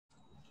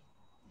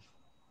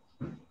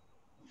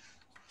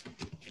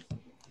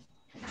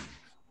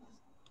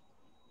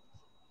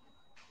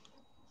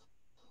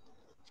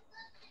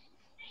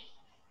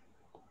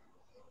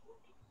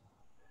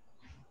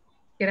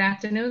Good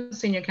afternoon,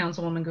 Senior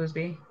Councilwoman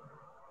Gooseby.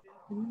 Good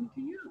afternoon to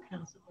you,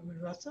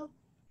 Councilwoman Russell.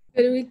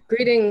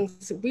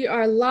 Greetings. We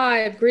are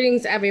live.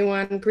 Greetings,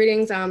 everyone.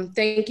 Greetings.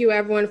 Thank you,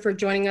 everyone, for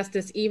joining us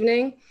this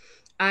evening.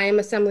 I am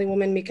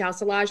Assemblywoman Mikhail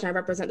Salaj, and I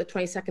represent the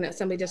 22nd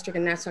Assembly District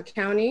in Nassau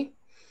County.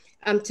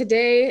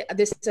 Today,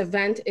 this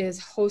event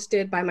is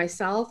hosted by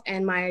myself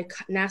and my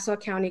Nassau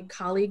County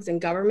colleagues in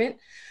government,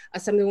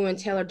 Assemblywoman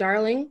Taylor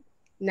Darling,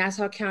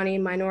 Nassau County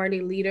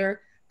Minority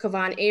Leader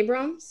Kavan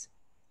Abrams,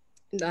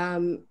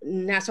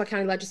 Nassau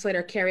County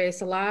Legislator Carrie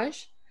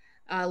Salaj,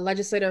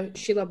 Legislator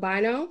Sheila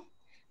Bino,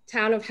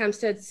 Town of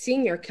Hempstead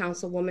Senior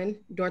Councilwoman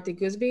Dorothy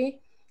Gooseby,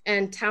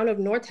 and Town of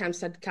North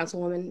Hempstead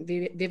Councilwoman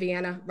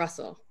Viviana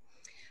Russell.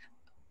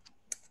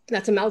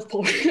 That's a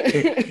mouthful.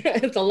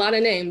 It's a lot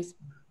of names.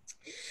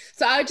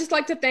 So I would just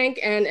like to thank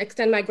and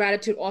extend my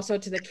gratitude also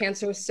to the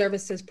Cancer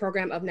Services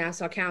Program of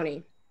Nassau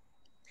County.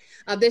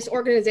 This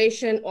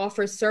organization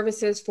offers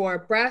services for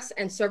breast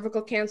and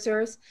cervical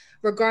cancers,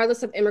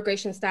 regardless of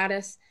immigration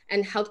status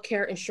and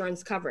healthcare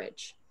insurance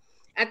coverage.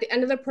 At the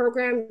end of the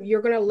program,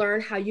 you're going to learn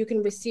how you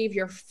can receive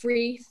your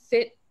free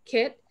FIT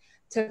kit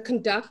to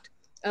conduct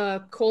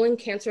a colon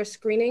cancer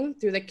screening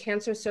through the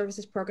Cancer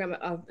Services Program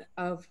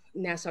of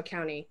Nassau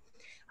County,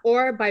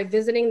 or by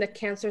visiting the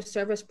Cancer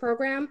Service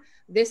Program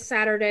this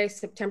Saturday,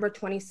 September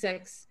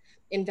 26th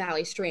in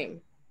Valley Stream.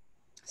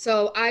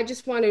 So I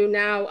just want to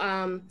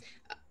now,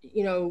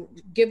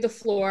 give the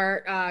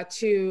floor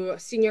to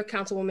Senior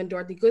Councilwoman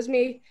Dorothy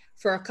Gooseby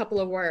for a couple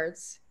of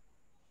words.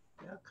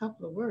 A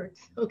couple of words.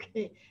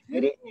 Okay.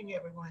 Good evening,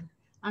 everyone.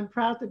 I'm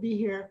proud to be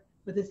here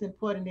for this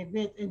important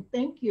event, and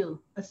thank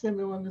you,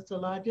 Assemblywoman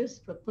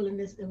Salajas, for pulling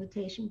this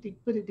invitation to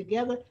put it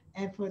together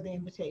and for the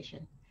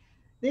invitation.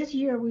 This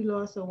year, we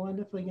lost a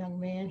wonderful young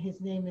man.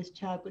 His name is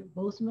Chadwick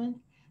Boseman.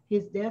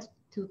 His death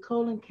to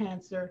colon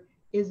cancer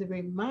is a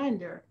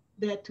reminder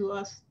that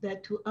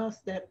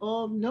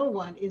no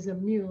one is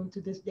immune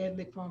to this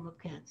deadly form of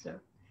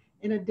cancer.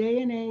 In a day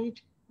and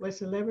age where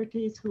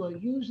celebrities who are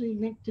usually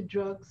linked to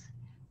drugs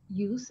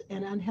use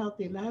and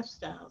unhealthy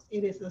lifestyles,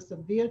 it is a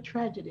severe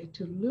tragedy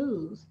to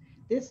lose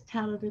this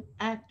talented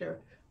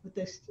actor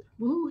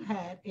who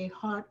had a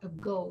heart of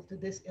gold to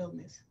this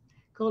illness.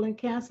 Colon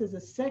cancer is the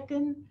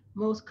second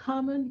most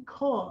common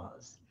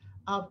cause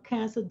of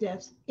cancer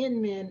deaths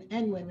in men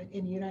and women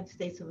in the United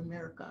States of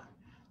America.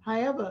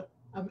 However,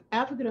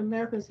 African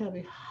Americans have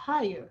a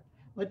higher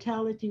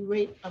mortality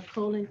rate of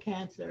colon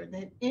cancer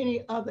than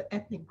any other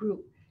ethnic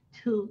group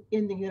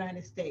in the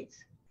United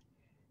States.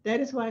 That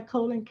is why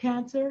colon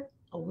cancer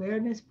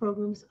awareness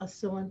programs are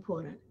so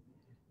important.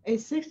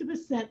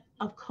 60%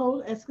 of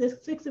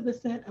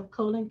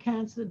colon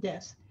cancer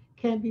deaths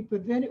can be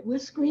prevented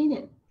with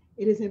screening.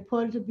 It is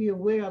important to be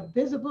aware of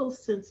visible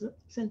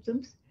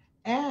symptoms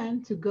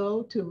and to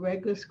go to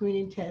regular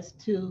screening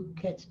tests to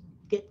catch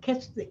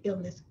the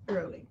illness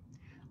early.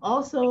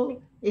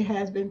 Also, it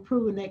has been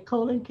proven that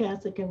colon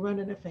cancer can run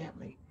in a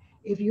family.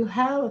 If you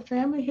have a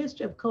family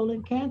history of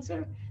colon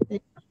cancer, then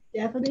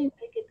definitely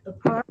make it a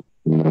part.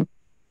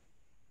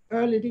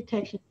 Early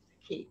detection is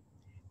the key.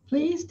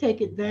 Please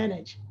take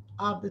advantage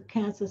of the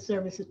Cancer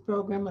Services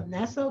Program of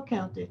Nassau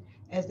County,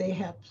 as they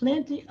have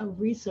plenty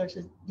of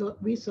resources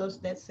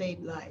that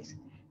save lives.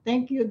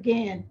 Thank you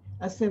again,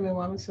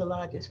 Assemblywoman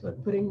Salajas, for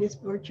putting this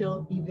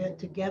virtual event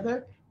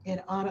together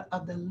in honor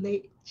of the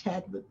late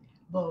Chadwick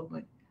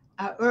Boseman.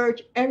 I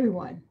urge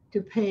everyone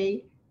to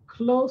pay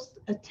close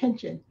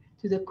attention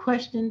to the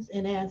questions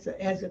and answers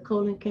as the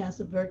colon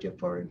cancer virtual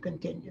forum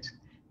continues.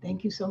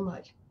 Thank you so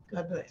much.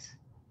 God bless.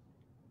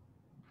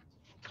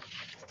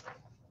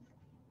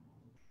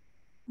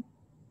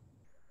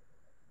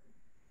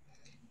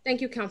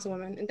 Thank you,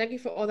 Councilwoman, and thank you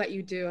for all that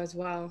you do as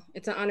well.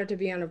 It's an honor to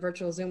be on a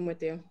virtual Zoom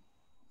with you.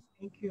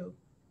 Thank you.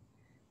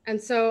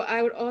 And so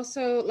I would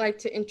also like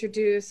to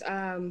introduce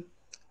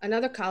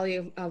another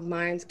colleague of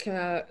mine,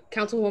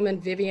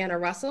 Councilwoman Viviana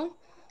Russell,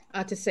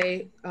 to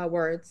say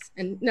words,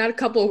 and not a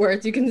couple of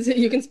words. You can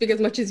speak as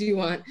much as you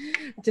want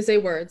to say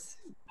words.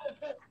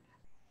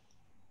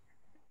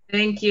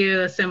 Thank you,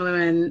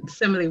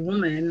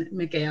 Assemblywoman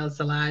Mikhail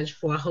Salaj,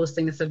 for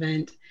hosting this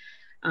event.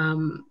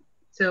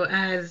 So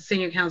as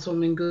Senior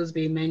Councilwoman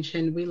Gooseby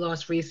mentioned, we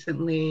lost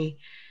recently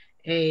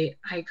an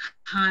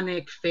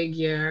iconic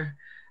figure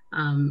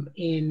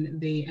in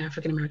the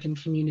African American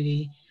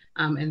community,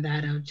 and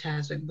that of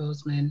Chadwick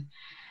Boseman.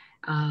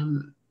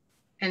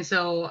 And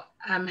so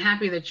I'm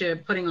happy that you're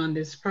putting on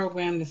this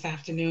program this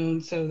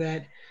afternoon so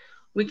that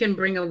we can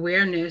bring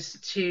awareness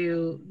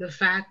to the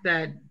fact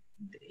that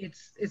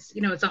it's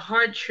a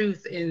hard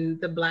truth in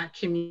the Black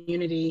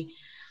community.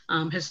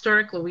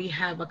 Historically, we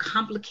have a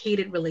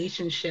complicated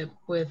relationship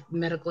with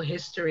medical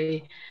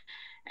history,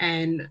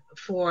 and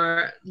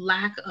for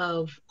lack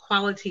of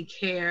quality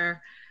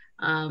care,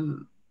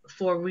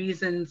 for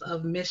reasons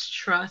of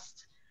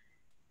mistrust,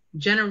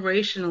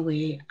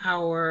 generationally,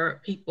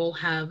 our people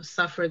have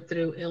suffered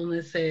through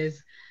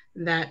illnesses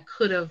that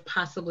could have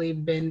possibly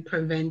been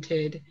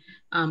prevented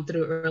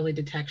through early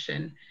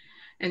detection.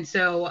 And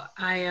so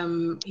I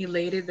am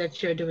elated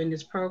that you're doing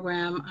this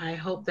program. I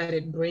hope that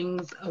it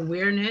brings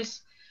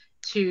awareness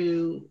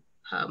to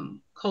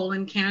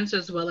colon cancer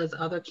as well as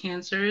other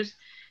cancers.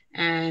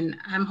 And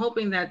I'm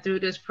hoping that through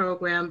this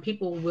program,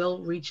 people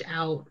will reach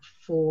out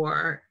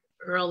for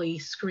early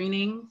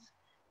screenings,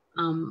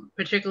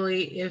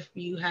 particularly if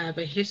you have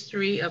a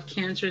history of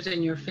cancers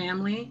in your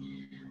family,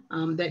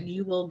 that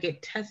you will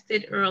get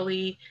tested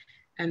early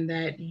and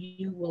that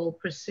you will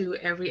pursue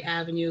every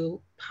avenue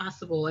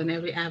possible and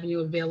every avenue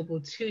available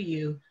to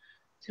you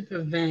to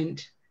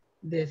prevent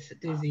this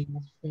disease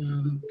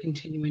from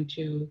continuing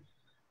to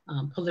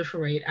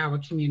proliferate our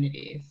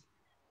communities.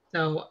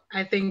 So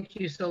I thank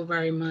you so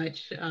very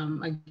much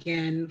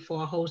again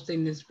for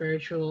hosting this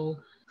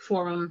virtual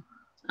forum,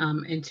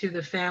 and to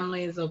the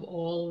families of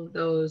all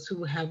those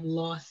who have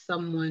lost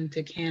someone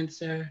to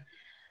cancer.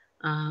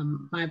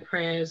 My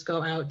prayers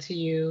go out to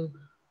you.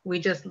 We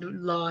just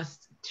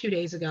lost 2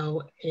 days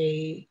ago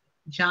a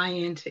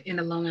giant in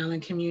the Long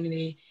Island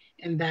community,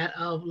 and that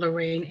of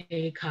Lorraine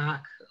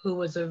Aycock, who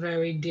was a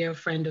very dear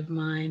friend of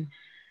mine.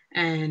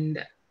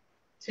 And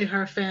to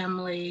her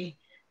family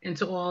and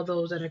to all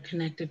those that are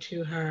connected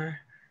to her,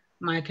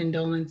 my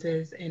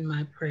condolences and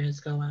my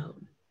prayers go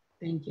out.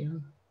 Thank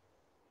you.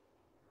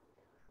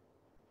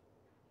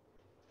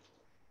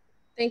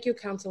 Thank you,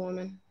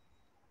 Councilwoman.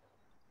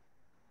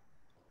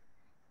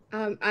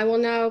 I will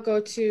now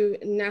go to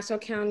Nassau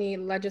County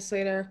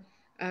Legislator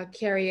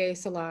Carrie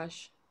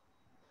Salage.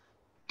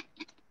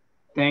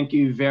 Thank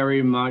you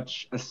very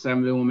much,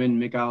 Assemblywoman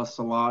Mikael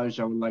Salage.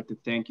 I would like to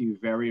thank you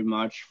very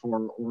much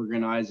for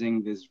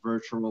organizing this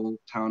virtual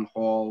town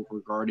hall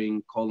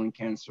regarding colon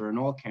cancer and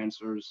all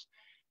cancers.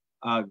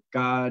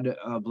 God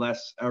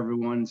bless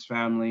everyone's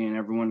family and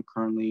everyone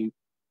currently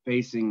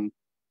facing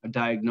a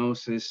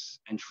diagnosis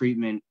and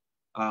treatment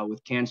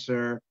with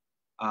cancer.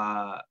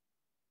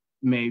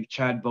 May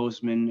Chad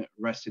Boseman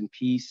rest in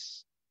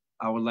peace.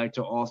 I would like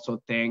to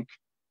also thank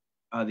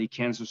the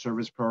Cancer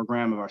Service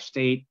Program of our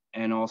state,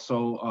 and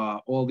also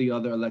all the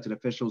other elected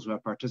officials who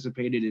have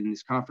participated in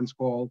this conference.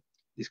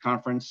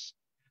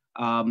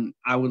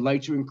 I would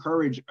like to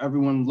encourage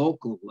everyone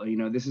local.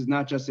 This is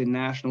not just a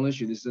national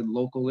issue, this is a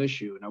local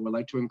issue. And I would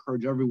like to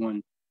encourage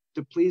everyone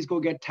to please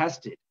go get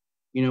tested.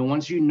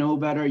 Once you know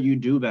better, you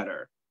do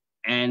better.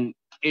 And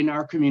in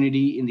our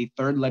community, in the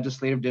 3rd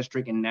Legislative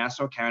District in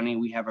Nassau County,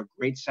 we have a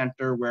great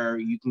center where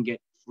you can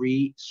get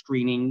free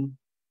screening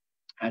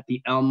at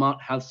the Elmont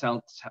Health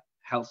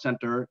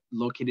Center,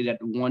 located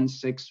at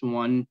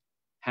 161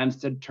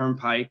 Hempstead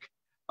Turnpike,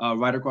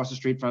 right across the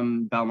street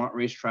from Belmont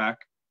Racetrack.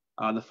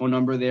 The phone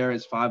number there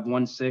is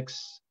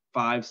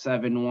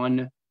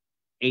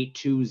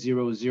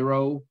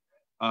 516-571-8200.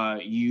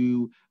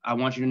 I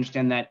want you to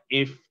understand that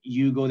if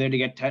you go there to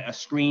get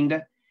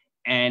screened,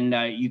 and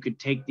you could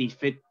take the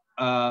FIT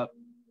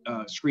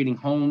screening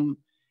home,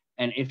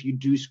 and if you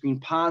do screen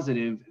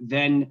positive,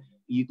 then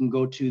you can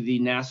go to the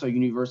Nassau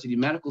University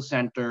Medical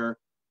Center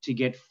to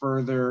get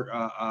further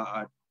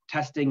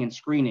testing and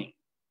screening.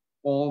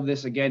 All of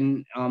this,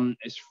 again,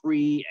 is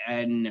free,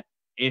 and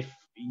if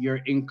your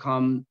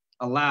income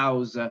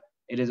allows,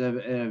 it is a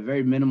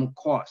very minimal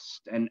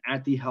cost. And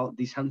at these health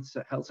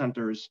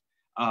centers,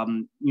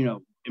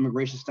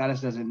 immigration status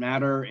doesn't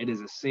matter. It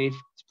is a safe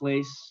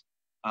place.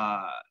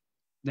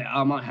 The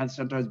Almont Health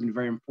Center has been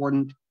very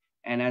important,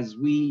 and as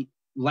we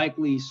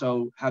likely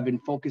so have been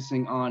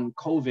focusing on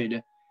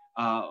COVID,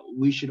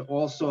 we should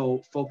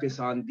also focus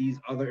on these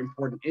other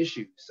important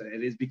issues.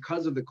 It is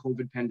because of the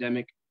COVID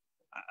pandemic,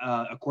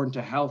 according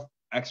to health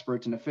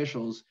experts and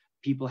officials,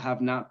 people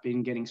have not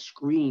been getting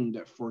screened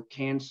for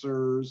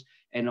cancers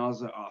and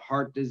also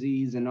heart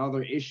disease and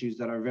other issues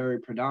that are very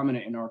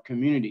predominant in our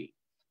community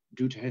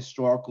due to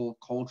historical,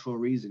 cultural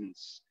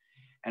reasons.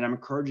 And I'm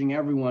encouraging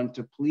everyone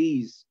to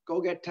please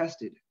go get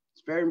tested.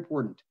 It's very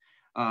important.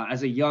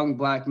 As a young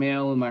Black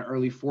male in my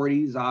early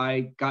 40s,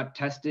 I got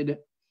tested.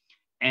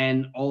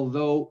 And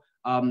although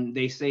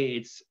they say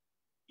it's,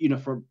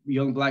 for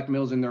young Black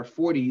males in their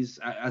 40s,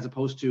 as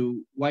opposed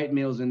to white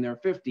males in their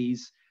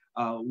 50s,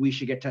 we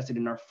should get tested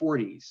in our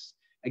 40s.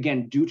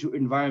 Again, due to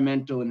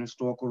environmental and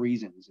historical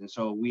reasons. And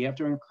so we have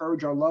to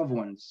encourage our loved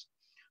ones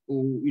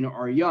who,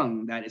 are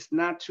young, that it's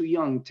not too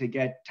young to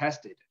get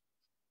tested.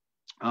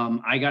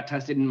 I got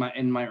tested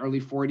in my early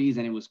 40s,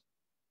 and it was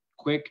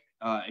quick,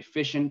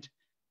 efficient,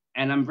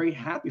 and I'm very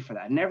happy for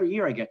that. And every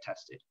year I get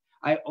tested.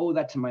 I owe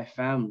that to my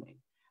family,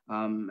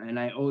 and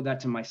I owe that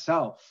to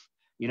myself.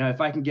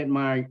 If I can get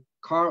my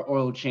car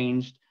oil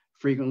changed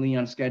frequently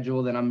on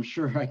schedule, then I'm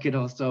sure I could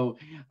also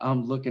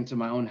look into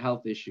my own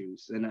health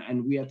issues.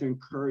 And we have to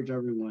encourage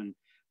everyone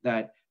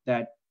that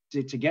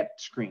to get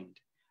screened.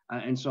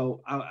 And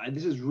so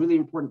this is really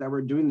important that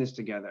we're doing this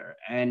together.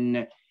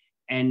 And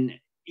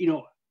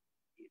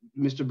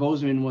Mr.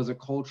 Boseman was a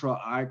cultural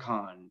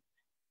icon.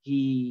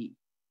 He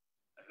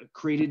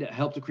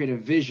helped to create a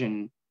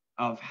vision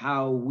of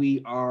how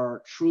we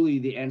are truly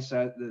the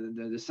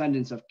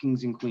descendants of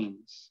kings and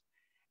queens.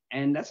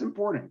 And that's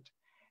important,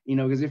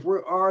 because if we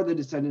are the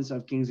descendants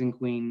of kings and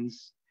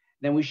queens,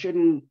 then we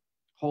shouldn't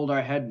hold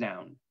our head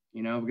down,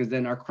 because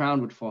then our crown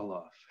would fall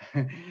off.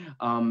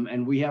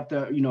 And we have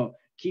to,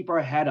 keep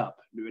our head up,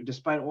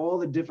 despite all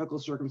the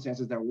difficult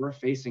circumstances that we're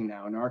facing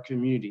now in our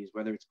communities,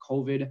 whether it's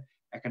COVID,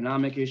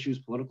 economic issues,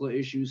 political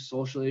issues,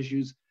 social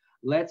issues.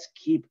 Let's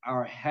keep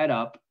our head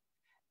up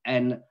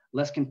and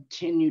let's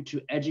continue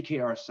to educate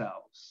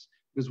ourselves,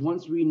 because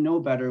once we know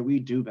better, we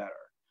do better.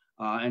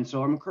 And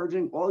so I'm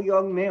encouraging all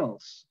young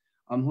males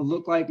who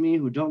look like me,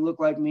 who don't look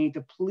like me,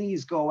 to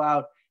please go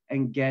out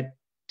and get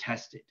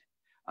tested.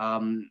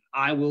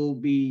 I will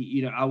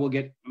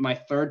get my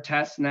third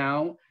test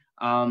now,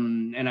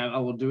 and I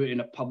will do it in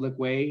a public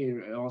way,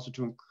 and also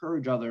to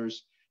encourage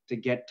others to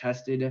get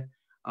tested.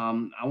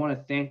 I want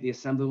to thank the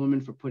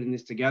Assemblywoman for putting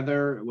this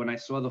together. When I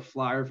saw the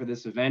flyer for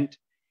this event,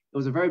 it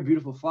was a very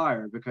beautiful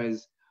flyer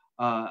because,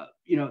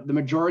 the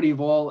majority of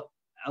all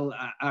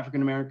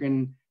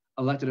African-American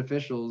elected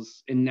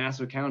officials in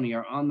Nassau County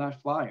are on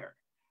that flyer.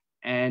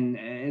 And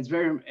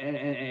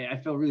I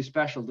feel really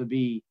special to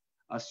be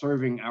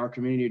serving our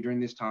community during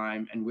this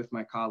time and with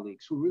my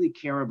colleagues who really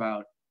care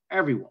about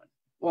everyone,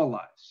 all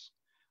lives.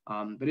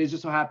 But it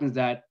just so happens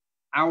that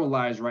our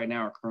lives right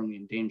now are currently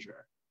in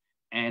danger.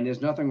 And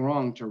there's nothing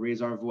wrong to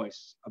raise our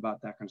voice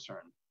about that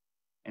concern.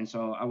 And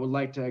so I would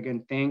like to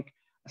again thank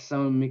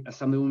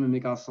Assemblywoman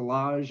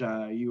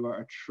Mikel-Szilagyi. You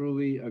are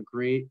truly a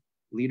great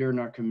leader in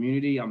our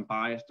community. I'm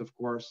biased, of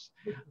course,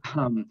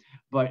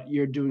 but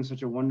you're doing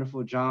such a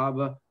wonderful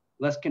job.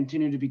 Let's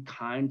continue to be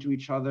kind to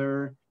each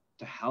other,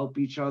 to help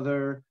each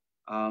other,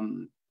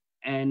 and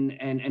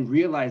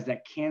realize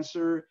that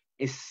cancer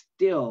is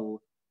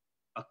still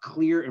a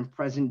clear and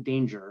present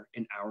danger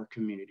in our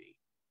community.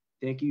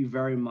 Thank you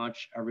very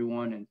much,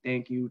 everyone, and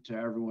thank you to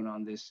everyone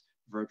on this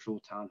virtual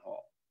town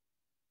hall.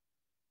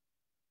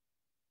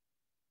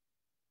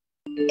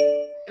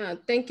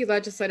 Thank you,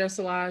 Legislator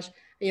Szilagyi.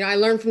 I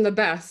learned from the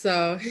best,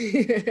 so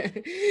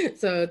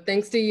so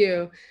thanks to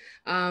you.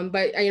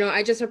 But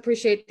I just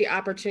appreciate the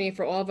opportunity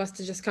for all of us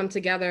to just come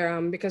together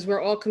because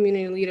we're all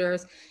community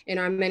leaders in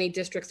our many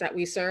districts that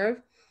we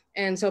serve.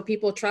 And so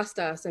people trust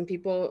us and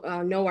people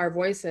know our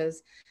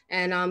voices.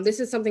 And this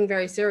is something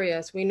very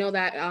serious. We know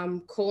that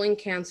colon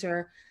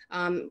cancer,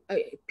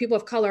 people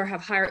of color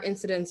have higher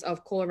incidence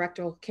of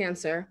colorectal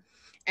cancer.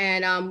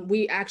 And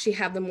we actually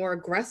have the more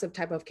aggressive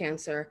type of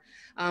cancer.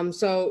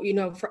 So,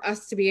 for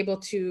us to be able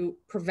to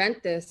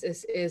prevent this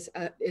is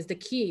the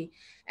key.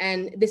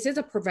 And this is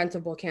a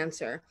preventable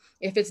cancer.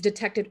 If it's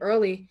detected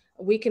early,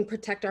 we can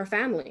protect our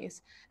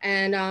families.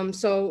 And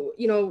so,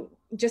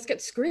 just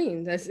get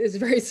screened. This is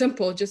very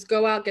simple. Just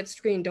go out, get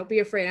screened. Don't be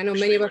afraid. I know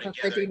many of us are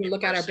afraid to even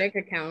look at our bank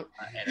account,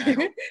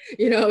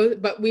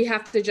 but we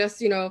have to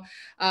just,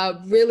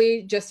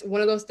 really just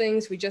one of those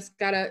things, we just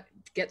gotta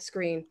get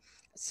screened.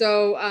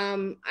 So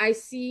I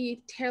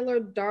see Taylor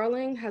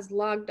Darling has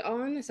logged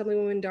on,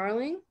 Assemblywoman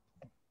Darling.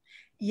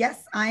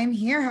 Yes, I'm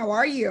here. How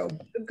are you?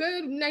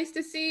 Good, nice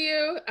to see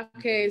you.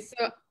 Okay,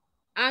 so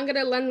I'm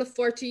gonna lend the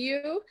floor to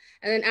you.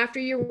 And then after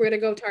you, we're gonna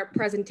go to our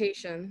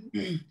presentation.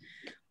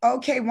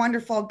 Okay,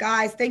 wonderful.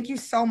 Guys, thank you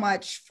so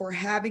much for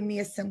having me,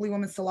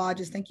 Assemblywoman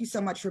Szilagyi. Thank you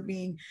so much for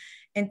being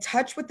in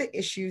touch with the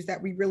issues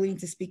that we really need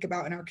to speak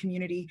about in our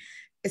community,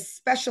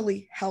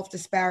 especially health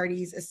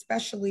disparities,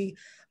 especially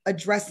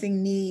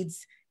addressing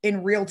needs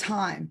in real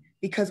time,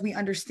 because we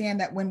understand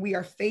that when we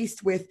are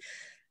faced with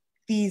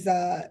these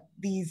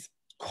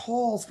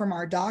calls from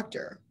our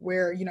doctor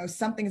where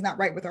something's not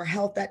right with our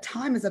health, that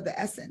time is of the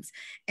essence,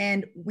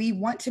 and we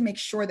want to make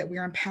sure that we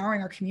are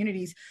empowering our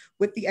communities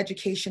with the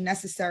education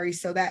necessary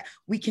so that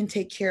we can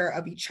take care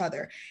of each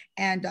other.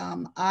 And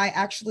I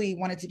actually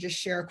wanted to just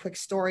share a quick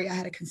story. I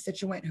had a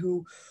constituent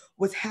who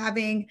was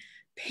having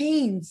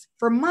pains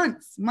for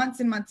months.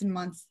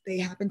 They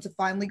happened to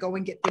finally go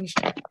and get things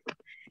checked,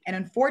 and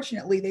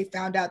unfortunately they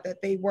found out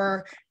that they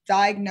were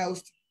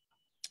diagnosed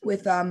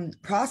with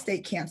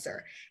prostate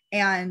cancer.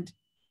 And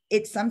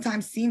it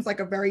sometimes seems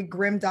like a very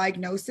grim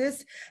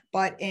diagnosis,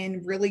 but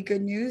in really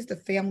good news, the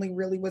family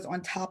really was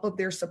on top of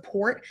their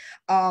support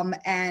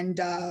and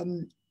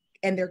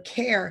their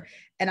care.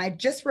 And I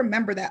just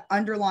remember that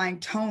underlying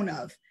tone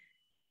of,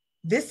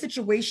 this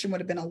situation would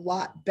have been a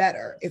lot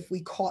better if we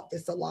caught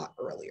this a lot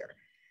earlier.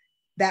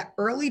 That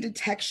early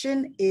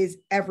detection is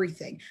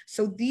everything.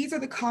 So these are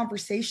the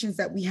conversations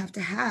that we have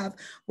to have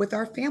with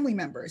our family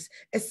members,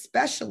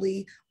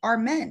 especially our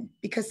men,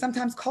 because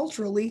sometimes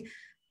culturally,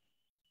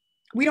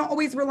 we don't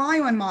always rely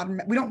on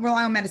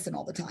medicine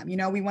all the time.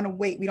 We want to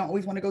wait. We don't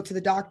always want to go to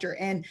the doctor.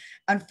 And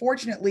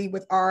unfortunately,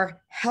 with our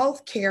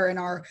health care and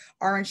our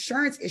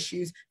insurance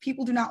issues,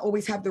 people do not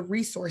always have the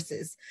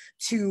resources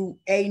to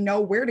A, know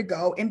where to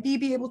go, and B,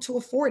 be able to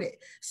afford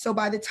it. So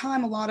by the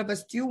time a lot of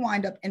us do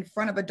wind up in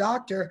front of a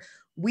doctor,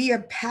 we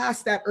have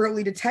passed that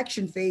early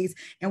detection phase,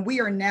 and we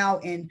are now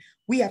in,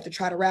 we have to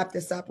try to wrap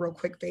this up real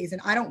quick phase.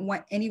 And I don't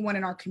want anyone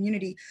in our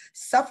community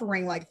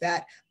suffering like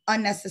that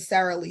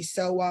unnecessarily.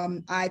 So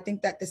I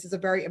think that this is a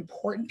very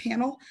important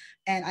panel.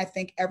 And I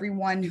think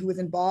everyone who is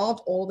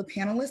involved, all the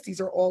panelists,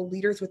 these are all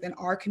leaders within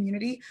our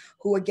community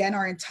who, again,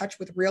 are in touch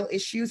with real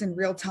issues in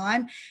real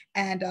time.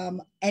 And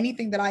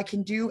anything that I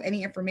can do,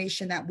 any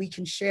information that we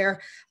can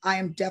share, I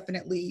am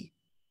definitely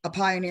a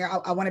pioneer.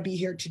 I want to be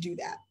here to do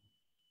that.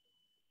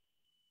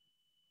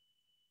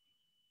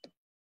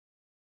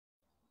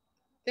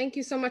 Thank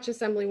you so much,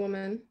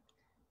 Assemblywoman.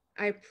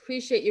 I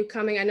appreciate you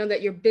coming. I know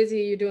that you're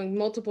busy, you're doing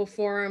multiple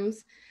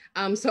forums.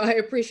 So I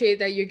appreciate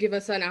that you give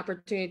us an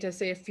opportunity to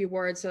say a few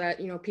words so that,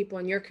 you know, people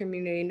in your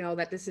community know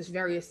that this is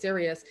very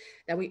serious,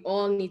 that we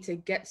all need to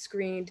get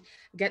screened,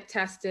 get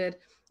tested,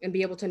 and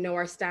be able to know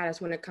our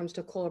status when it comes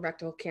to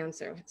colorectal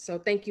cancer. So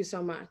thank you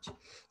so much.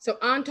 So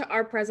on to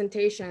our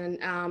presentation.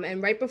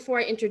 And right before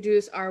I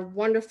introduce our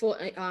wonderful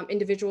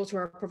individuals who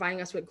are providing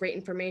us with great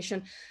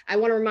information, I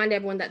want to remind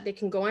everyone that they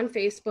can go on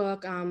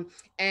Facebook,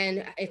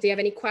 and if they have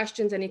any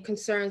questions, any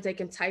concerns, they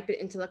can type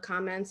it into the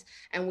comments,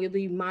 and we'll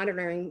be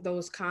monitoring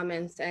those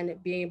comments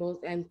and be able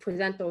and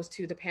present those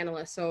to the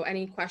panelists. So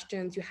any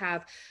questions you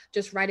have,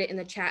 just write it in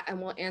the chat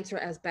and we'll answer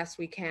as best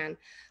we can.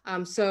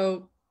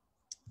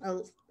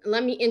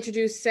 Let me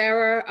introduce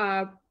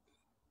Sarah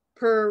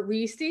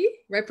Parisi,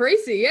 right?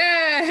 Parisi,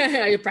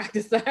 yeah, you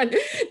practiced that.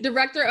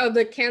 Director of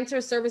the Cancer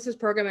Services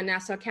Program in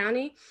Nassau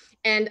County,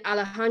 and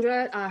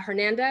Alejandra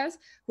Hernandez,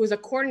 who is a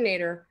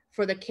coordinator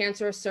for the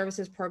Cancer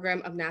Services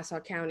Program of Nassau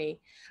County.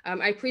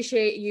 I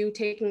appreciate you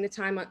taking the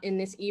time in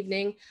this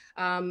evening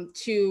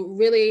to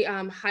really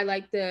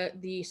highlight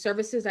the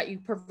services that you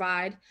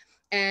provide.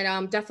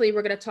 And definitely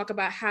we're going to talk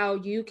about how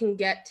you can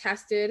get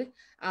tested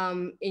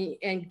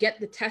and get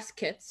the test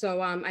kits.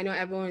 So I know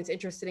everyone's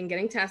interested in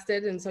getting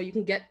tested, and so you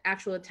can get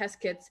actual test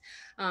kits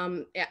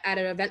at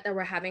an event that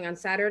we're having on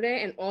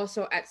Saturday, and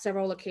also at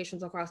several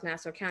locations across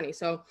Nassau County.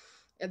 So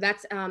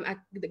that's going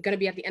to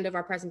be at the end of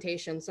our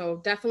presentation. So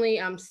definitely,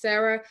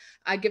 Sarah,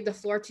 I give the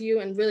floor to you,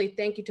 and really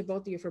thank you to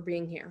both of you for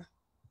being here.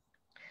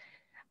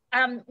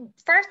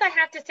 First, I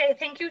have to say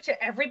thank you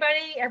to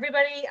everybody.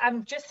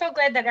 I'm just so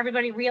glad that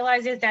everybody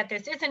realizes that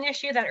this is an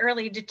issue, that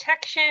early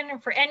detection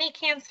for any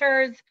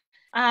cancers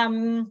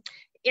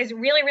is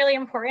really, really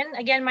important.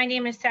 Again, my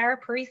name is Sarah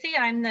Parisi.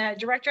 I'm the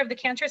director of the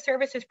Cancer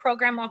Services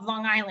Program of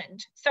Long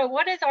Island. So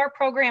what does our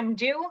program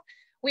do?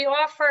 We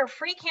offer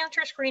free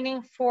cancer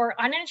screening for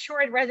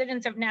uninsured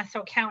residents of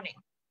Nassau County.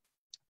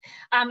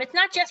 It's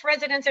not just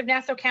residents of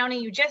Nassau County.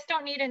 You just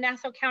don't need a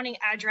Nassau County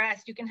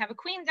address. You can have a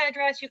Queens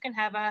address. You can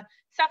have a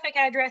Suffolk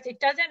address. It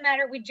doesn't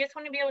matter. We just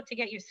want to be able to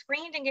get you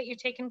screened and get you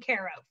taken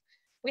care of.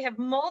 We have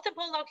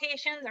multiple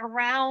locations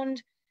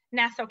around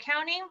Nassau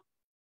County.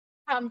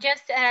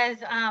 Just as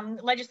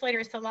legislator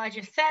Szilagyi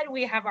just said,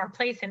 we have our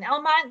place in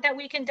Elmont that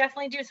we can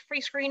definitely do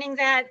free screenings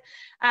at.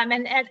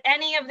 And at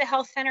any of the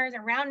health centers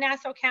around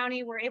Nassau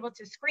County, we're able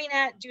to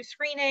do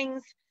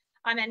screenings.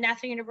 At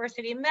Nassau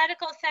University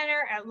Medical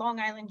Center, at Long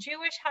Island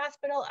Jewish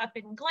Hospital, up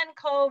in Glen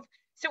Cove.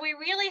 So we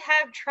really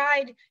have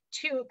tried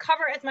to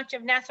cover as much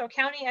of Nassau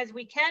County as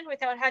we can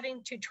without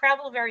having to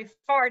travel very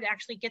far to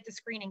actually get the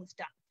screenings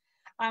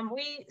done.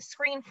 We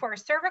screen for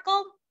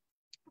cervical,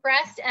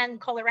 breast, and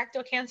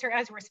colorectal cancer,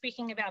 as we're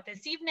speaking about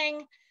this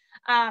evening.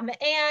 And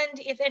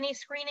if any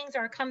screenings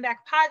are come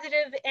back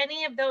positive,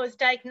 any of those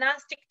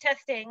diagnostic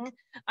testing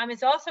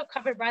is also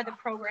covered by the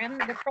program.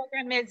 The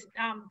program is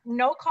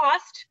no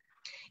cost,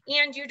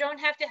 and you don't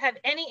have to have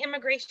any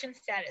immigration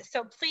status.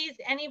 So please,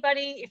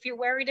 anybody, if you're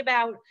worried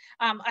about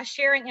us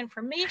sharing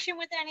information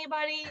with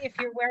anybody, if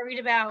you're worried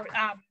about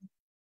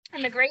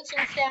immigration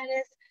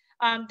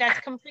status, that's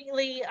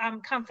completely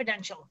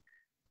confidential.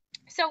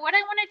 So what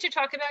I wanted to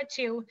talk about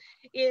too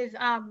is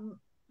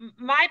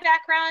my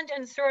background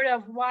and sort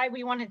of why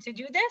we wanted to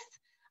do this.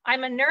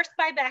 I'm a nurse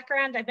by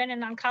background. I've been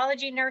an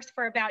oncology nurse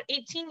for about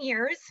 18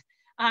 years.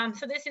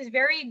 So this is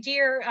very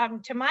dear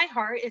to my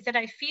heart, is that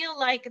I feel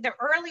like the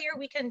earlier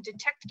we can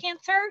detect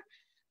cancer,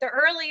 the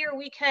earlier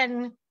we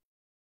can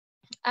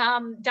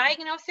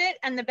diagnose it,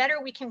 and the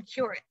better we can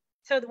cure it.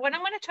 So what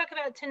I'm going to talk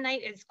about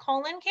tonight is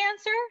colon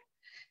cancer,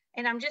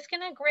 and I'm just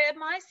going to grab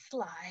my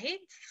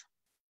slides.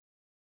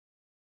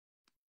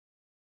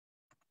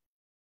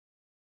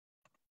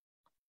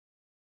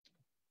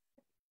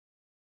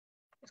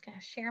 Just going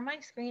to share my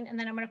screen, and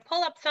then I'm going to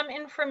pull up some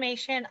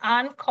information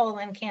on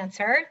colon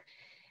cancer.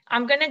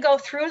 I'm going to go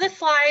through the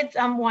slides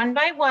one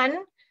by one.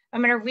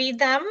 I'm going to read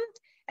them.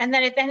 And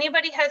then if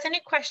anybody has any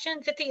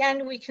questions at the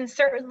end, we can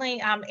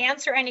certainly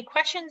answer any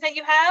questions that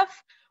you have.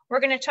 We're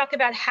going to talk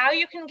about how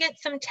you can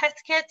get some test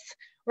kits.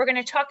 We're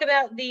going to talk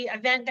about the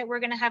event that we're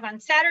going to have on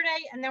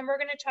Saturday. And then we're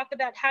going to talk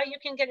about how you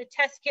can get a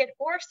test kit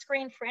or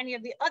screen for any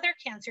of the other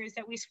cancers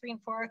that we screen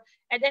for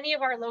at any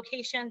of our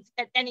locations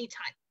at any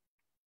time.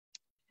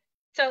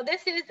 So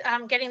this is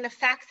getting the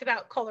facts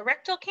about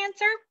colorectal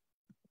cancer.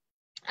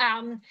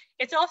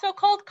 It's also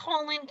called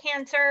colon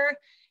cancer.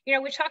 You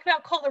know, we talk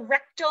about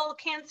colorectal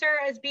cancer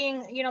as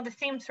being, you know, the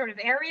same sort of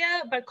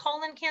area, but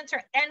colon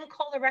cancer and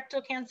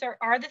colorectal cancer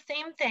are the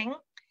same thing.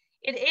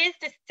 It is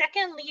the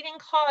second leading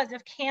cause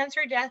of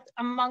cancer death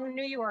among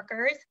New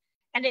Yorkers,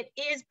 and it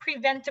is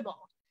preventable.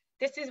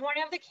 This is one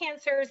of the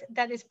cancers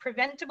that is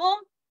preventable,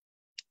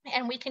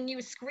 and we can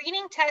use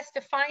screening tests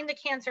to find the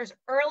cancers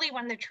early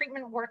when the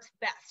treatment works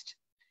best.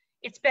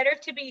 It's better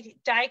to be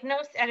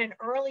diagnosed at an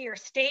earlier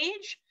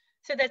stage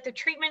so that the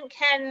treatment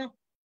can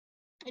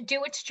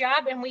do its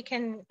job and we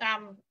can,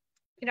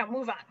 you know,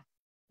 move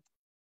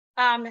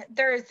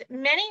There's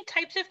many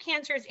types of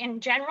cancers in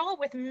general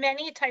with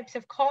many types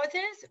of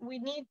causes. We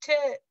need to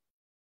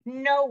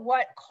know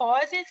what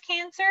causes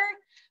cancer,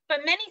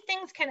 but many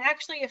things can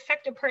actually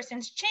affect a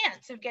person's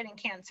chance of getting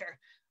cancer.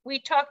 We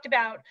talked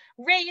about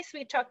race,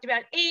 we talked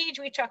about age,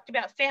 we talked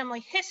about family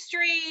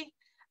history,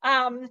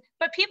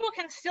 but people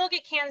can still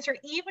get cancer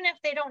even if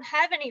they don't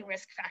have any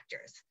risk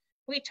factors.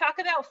 We talk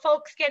about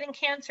folks getting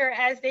cancer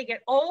as they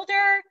get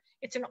older.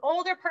 It's an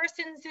older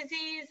person's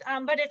disease,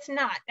 but it's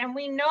not. And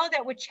we know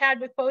that with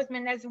Chadwick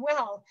Boseman as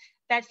well,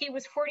 that he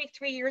was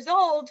 43 years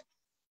old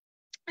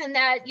and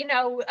that, you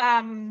know,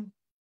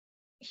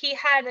 he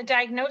had a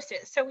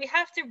diagnosis. So we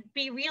have to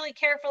be really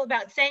careful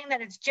about saying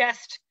that it's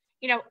just,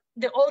 you know,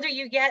 the older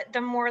you get,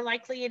 the more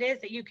likely it is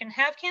that you can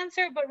have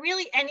cancer, but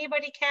really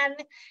anybody can,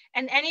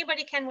 and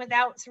anybody can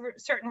without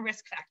certain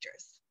risk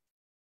factors.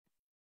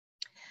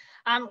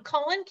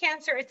 Colon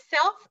cancer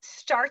itself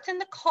starts in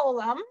the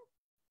colon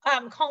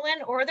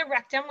or the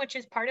rectum, which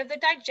is part of the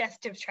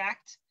digestive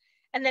tract.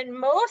 And then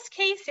most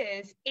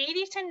cases,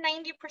 80 to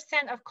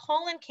 90% of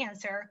colon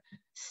cancer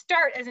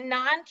start as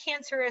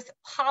non-cancerous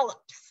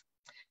polyps.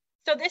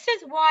 So this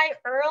is why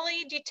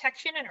early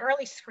detection and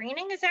early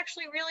screening is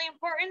actually really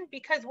important,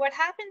 because what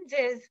happens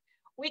is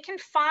we can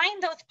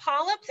find those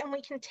polyps and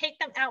we can take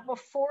them out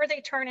before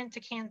they turn into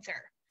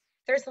cancer.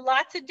 There's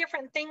lots of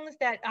different things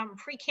that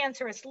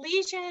precancerous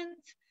lesions,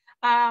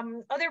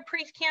 other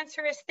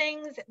precancerous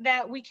things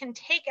that we can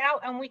take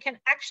out and we can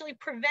actually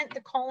prevent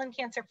the colon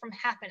cancer from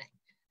happening.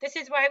 This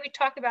is why we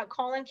talk about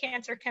colon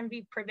cancer can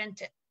be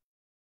prevented.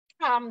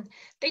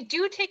 They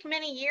do take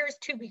many years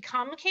to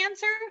become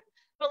cancer,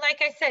 but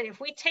like I said, if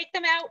we take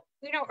them out,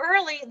 you know,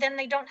 early, then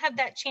they don't have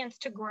that chance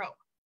to grow.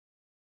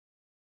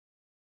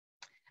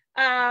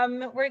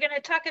 We're going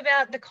to talk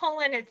about the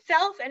colon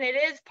itself, and it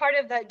is part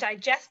of the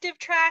digestive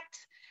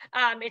tract.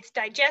 It's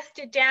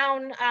digested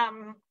down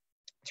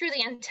through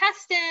the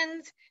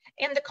intestines,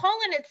 and the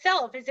colon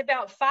itself is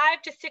about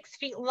 5 to 6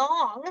 feet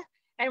long,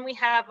 and we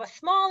have a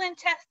small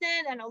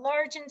intestine and a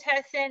large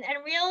intestine,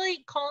 and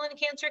really colon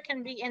cancer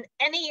can be in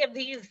any of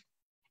these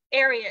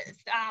areas.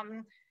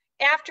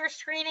 After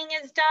screening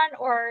is done,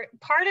 or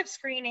part of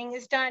screening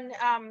is done,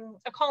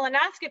 a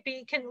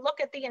colonoscopy can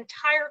look at the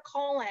entire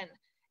colon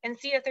and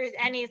see if there's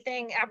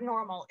anything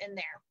abnormal in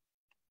there.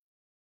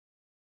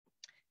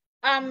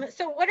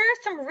 So what are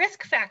some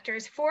risk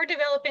factors for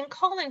developing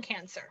colon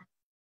cancer?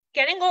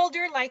 Getting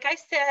older, like I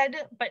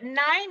said, but 9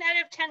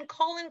 out of 10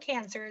 colon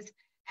cancers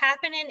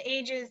happen in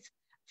ages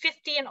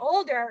 50 and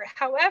older.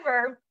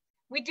 However,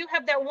 we do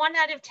have that 1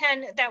 out of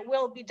 10 that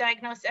will be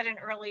diagnosed at an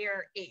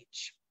earlier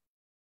age.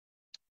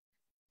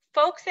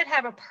 Folks that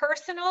have a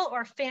personal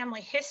or family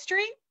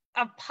history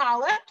of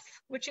polyps,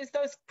 which is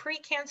those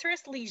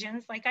precancerous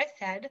lesions, like I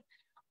said,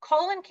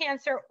 colon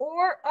cancer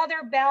or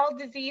other bowel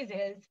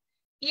diseases,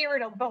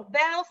 irritable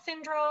bowel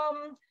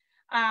syndrome,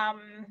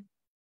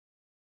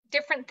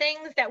 different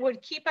things that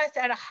would keep us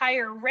at a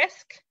higher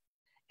risk.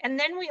 And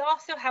then we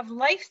also have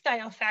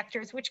lifestyle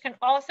factors, which can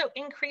also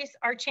increase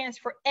our chance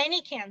for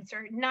any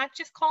cancer, not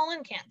just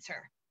colon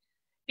cancer.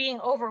 Being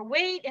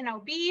overweight and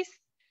obese,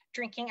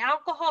 drinking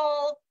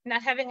alcohol,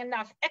 not having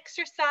enough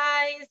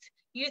exercise,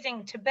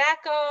 using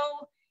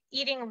tobacco,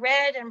 eating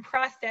red and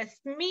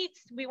processed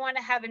meats. We want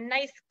to have a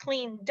nice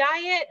clean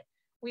diet.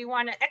 We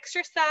want to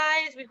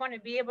exercise. We want to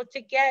be able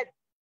to get,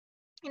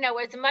 you know,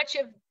 as much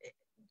of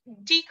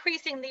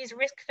decreasing these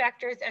risk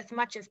factors as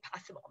much as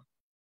possible.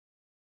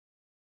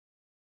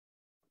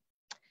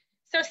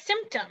 So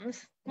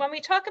symptoms, when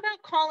we talk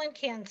about colon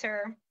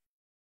cancer,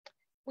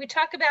 we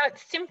talk about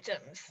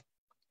symptoms.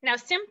 Now,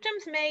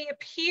 symptoms may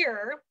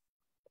appear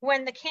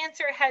when the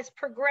cancer has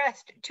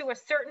progressed to a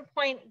certain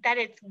point that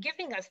it's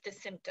giving us the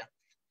symptoms.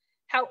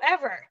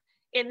 However,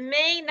 it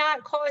may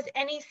not cause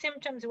any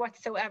symptoms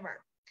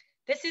whatsoever.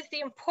 This is the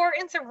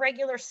importance of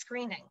regular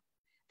screening.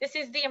 This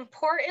is the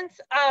importance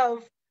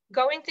of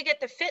going to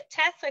get the FIT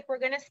test, like we're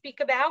going to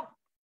speak about.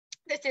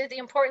 This is the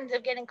importance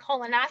of getting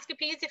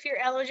colonoscopies if you're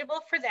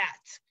eligible for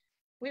that.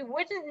 We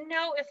wouldn't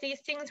know if these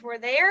things were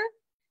there.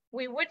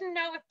 We wouldn't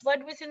know if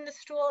blood was in the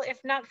stool if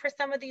not for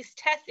some of these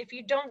tests if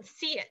you don't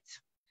see it.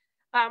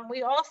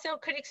 We also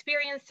could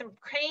experience some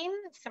pain,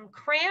 some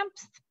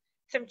cramps,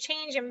 some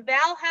change in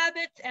bowel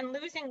habits, and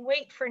losing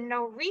weight for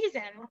no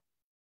reason.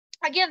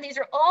 Again, these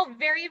are all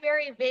very,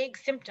 very vague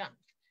symptoms.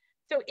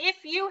 So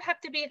if you have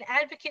to be an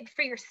advocate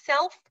for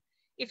yourself,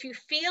 if you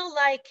feel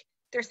like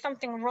there's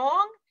something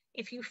wrong,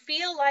 if you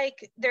feel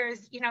like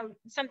there's, you know,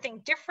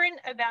 something different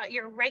about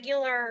your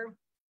regular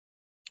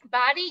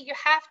body, you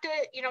have to,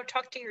 you know,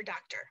 talk to your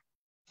doctor.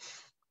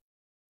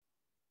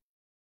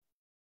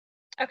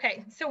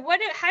 Okay, so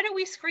how do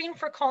we screen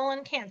for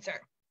colon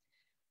cancer?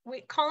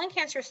 Colon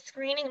cancer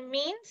screening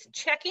means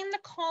checking the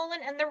colon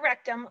and the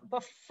rectum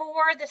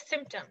before the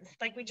symptoms,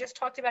 like we just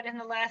talked about in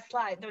the last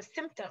slide, those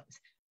symptoms.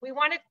 We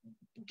want to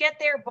get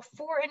there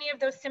before any of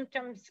those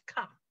symptoms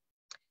come.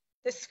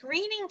 The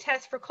screening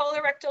test for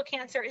colorectal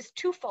cancer is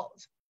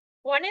twofold.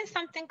 One is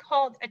something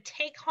called a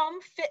take-home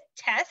FIT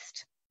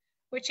test,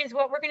 which is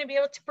what we're going to be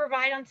able to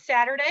provide on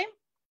Saturday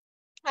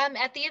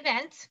at the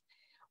event.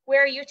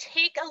 where you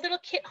take a little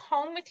kit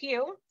home with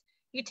you,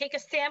 you take a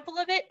sample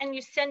of it and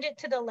you send it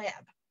to the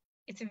lab.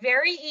 It's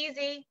very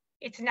easy,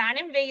 it's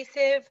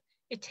non-invasive,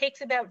 it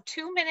takes about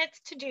 2 minutes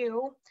to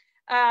do.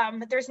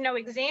 There's no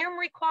exam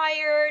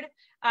required,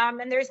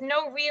 and there's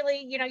no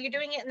really, you know, you're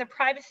doing it in the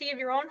privacy of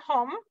your own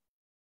home.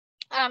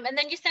 And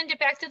then you send it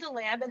back to the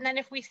lab. And then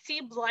if we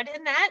see blood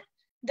in that,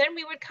 then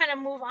we would kind of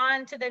move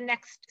on to the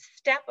next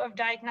step of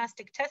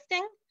diagnostic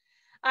testing.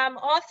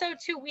 Also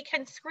too, we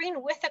can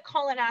screen with a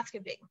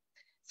colonoscopy.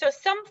 So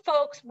some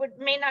folks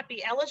may not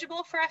be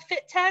eligible for a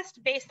FIT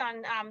test based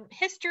on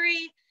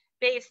history,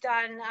 based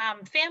on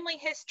family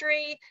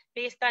history,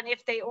 based on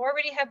if they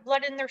already have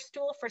blood in their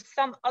stool for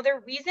some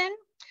other reason.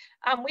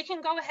 We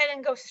can go ahead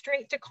and go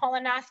straight to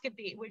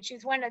colonoscopy, which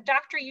is when a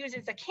doctor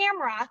uses a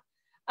camera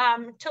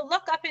to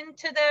look up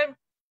into the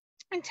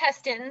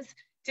intestines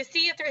to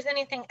see if there's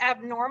anything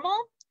abnormal,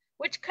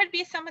 which could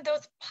be some of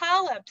those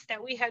polyps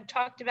that we had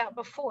talked about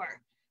before,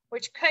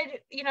 which could,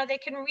 you know, they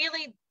can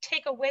really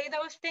take away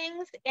those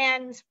things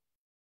and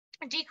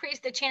decrease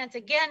the chance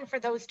again for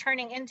those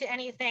turning into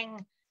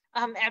anything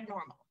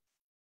abnormal.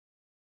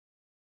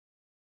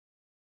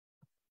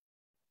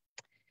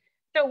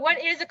 So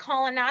what is a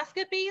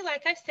colonoscopy?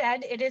 Like I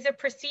said, it is a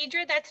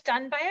procedure that's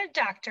done by a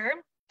doctor.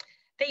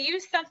 They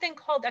use something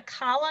called a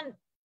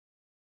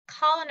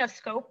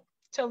colonoscope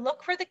to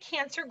look for the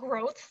cancer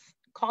growths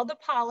called the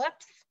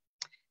polyps.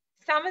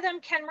 Some of them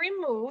can be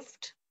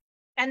removed,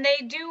 and they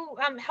do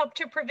help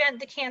to prevent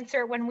the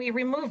cancer when we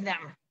remove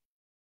them.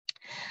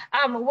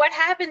 What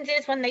happens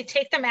is when they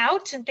take them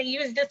out, they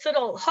use this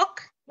little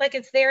hook, like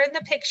it's there in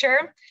the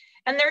picture,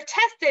 and they're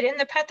tested in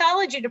the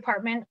pathology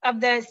department of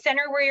the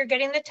center where you're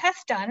getting the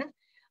test done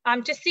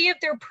to see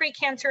if they're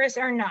precancerous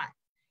or not.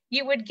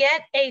 You would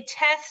get a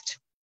test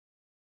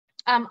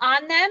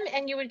on them,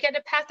 and you would get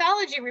a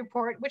pathology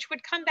report, which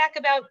would come back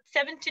about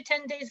 7 to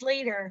 10 days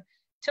later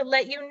to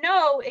let you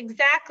know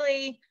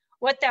exactly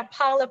what that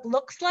polyp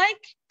looks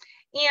like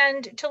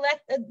and to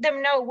let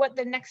them know what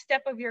the next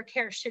step of your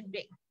care should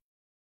be.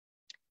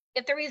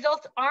 If the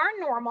results are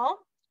normal,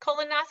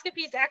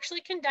 colonoscopy is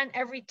actually done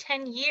every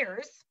 10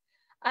 years.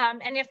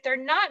 And if they're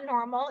not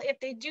normal, if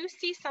they do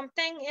see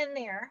something in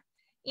there,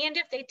 and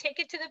if they take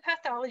it to the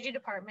pathology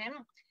department,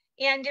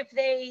 and if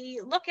they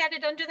look at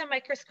it under the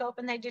microscope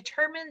and they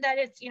determine that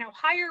it's, you know,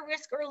 higher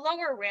risk or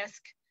lower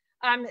risk,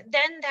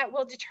 then that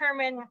will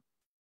determine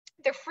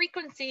the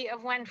frequency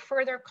of when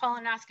further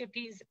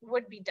colonoscopies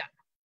would be done.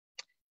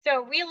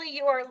 So really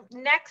your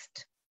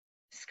next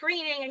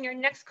screening and your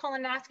next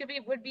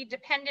colonoscopy would be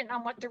dependent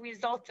on what the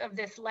results of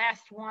this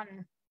last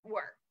one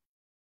were.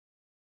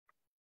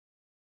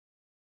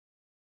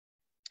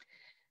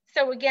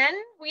 So again,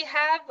 we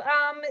have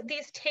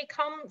these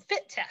take-home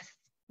FIT tests.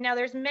 Now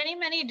there's many,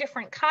 many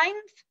different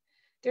kinds.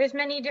 There's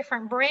many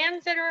different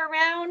brands that are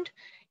around.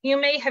 You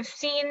may have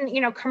seen,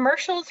 you know,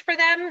 commercials for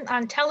them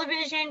on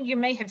television. You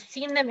may have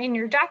seen them in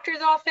your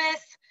doctor's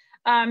office.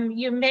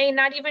 You may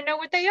not even know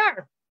what they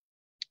are.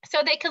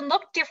 So they can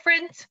look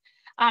different.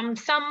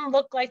 Some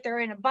look like they're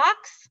in a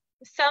box.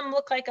 Some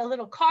look like a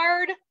little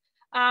card,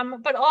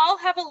 but all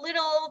have a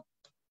little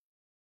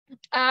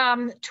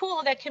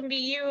tool that can be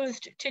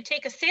used to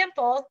take a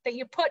sample that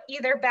you put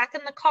either back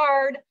in the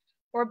card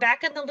or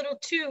back in the little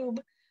tube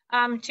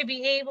to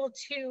be able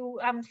to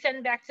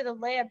send back to the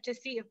lab to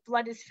see if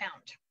blood is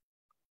found.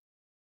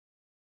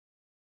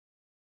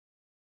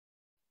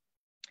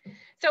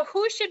 So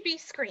who should be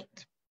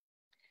screened?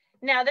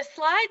 Now the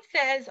slide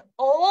says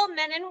all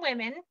men and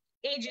women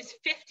ages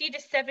 50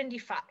 to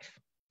 75.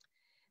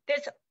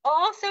 This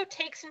also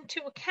takes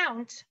into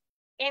account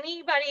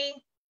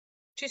anybody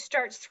to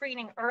start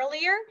screening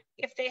earlier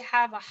if they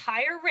have a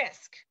higher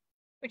risk,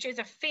 which is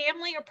a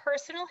family or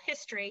personal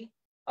history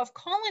of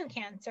colon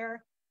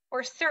cancer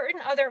or certain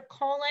other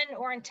colon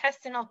or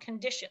intestinal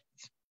conditions.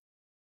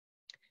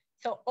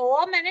 So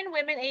all men and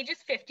women ages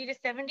 50 to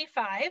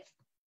 75.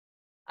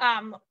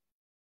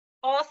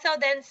 Also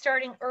then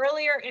starting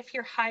earlier if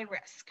you're high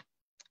risk.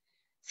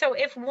 So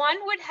if one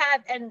would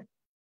have a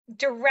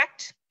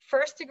direct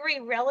first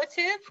degree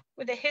relative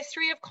with a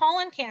history of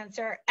colon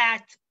cancer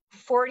at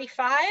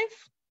 45,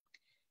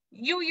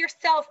 you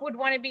yourself would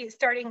want to be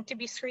starting to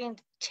be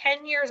screened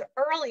 10 years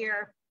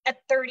earlier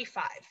at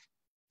 35.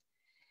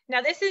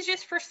 Now this is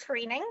just for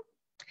screening.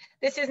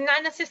 This is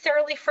not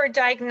necessarily for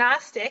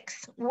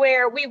diagnostics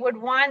where we would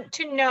want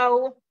to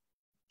know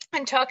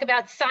and talk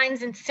about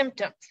signs and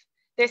symptoms.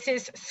 This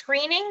is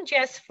screening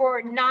just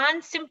for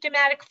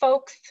non-symptomatic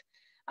folks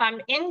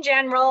in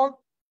general.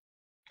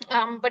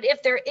 But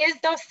if there is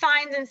those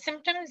signs and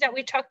symptoms that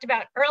we talked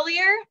about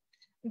earlier,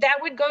 that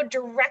would go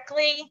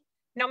directly,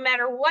 no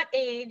matter what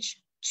age,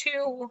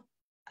 to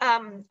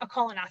a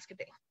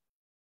colonoscopy.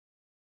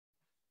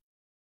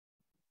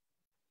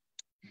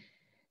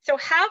 So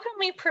how can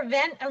we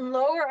prevent and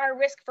lower our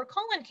risk for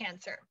colon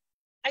cancer?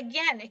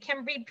 Again, it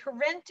can be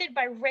prevented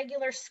by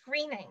regular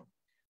screening.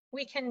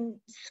 We can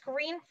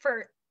screen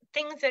for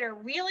things that are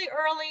really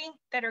early,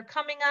 that are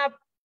coming up,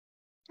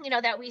 you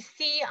know, that we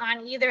see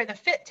on either the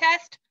FIT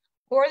test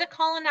or the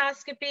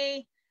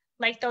colonoscopy.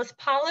 like those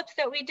polyps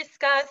that we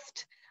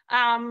discussed,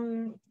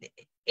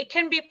 it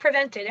can be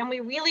prevented. And we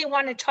really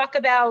want to talk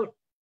about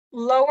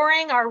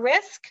lowering our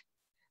risk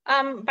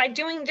by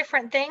doing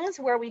different things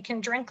where we can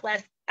drink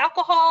less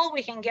alcohol,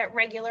 we can get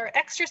regular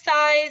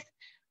exercise,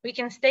 we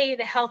can stay at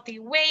a healthy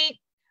weight,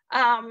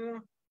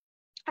 and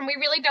we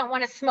really don't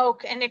want to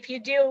smoke. And if you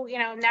do, you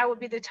know, now would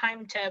be the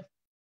time to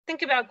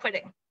think about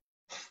quitting.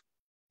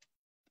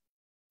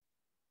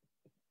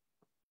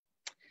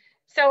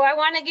 So I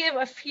want to give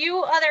a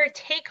few other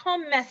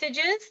take-home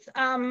messages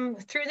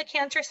through the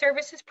Cancer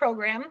Services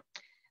Program,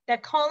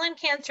 that colon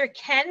cancer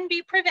can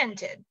be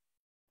prevented.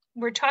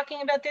 We're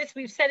talking about this,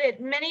 we've said it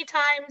many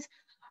times.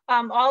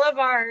 All of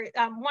our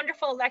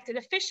wonderful elected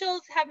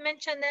officials have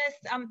mentioned this,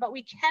 but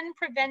we can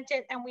prevent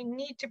it and we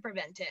need to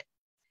prevent it.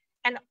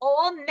 And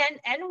all men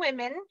and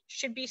women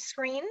should be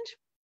screened.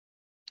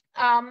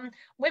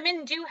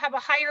 Women do have a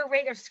higher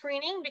rate of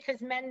screening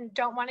because men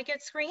don't want to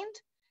get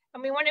screened.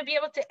 And we want to be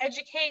able to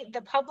educate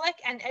the public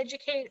and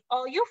educate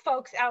all you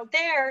folks out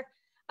there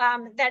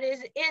that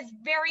is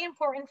very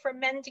important for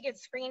men to get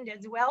screened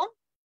as well.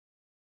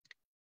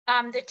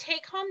 The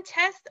take-home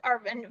tests are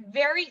a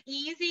very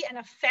easy and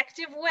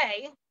effective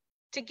way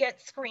to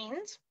get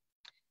screened.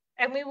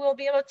 And we will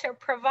be able to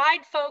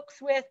provide folks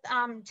with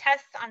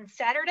tests on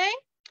Saturday.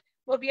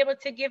 We'll be able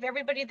to give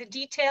everybody the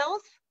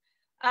details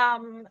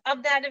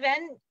of that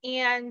event.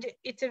 And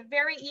it's a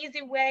very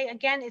easy way.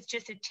 Again, it's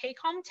just a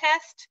take-home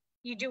test.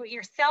 You do it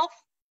yourself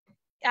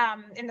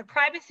in the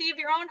privacy of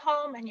your own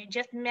home, and you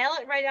just mail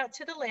it right out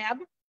to the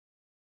lab.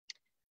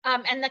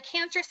 And the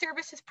Cancer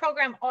Services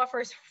Program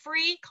offers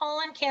free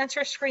colon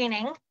cancer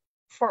screening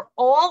for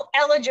all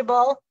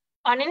eligible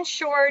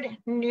uninsured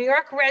New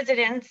York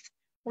residents,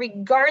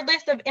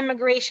 regardless of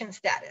immigration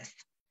status.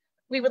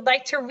 We would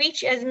like to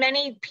reach as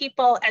many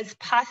people as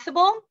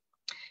possible.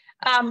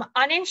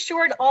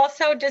 Uninsured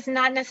also does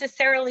not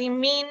necessarily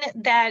mean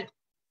that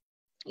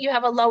you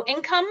have a low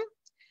income.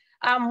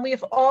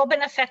 We've all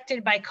been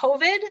affected by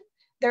COVID.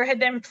 There have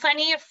been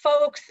plenty of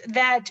folks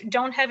that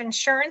don't have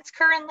insurance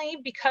currently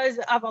because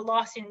of a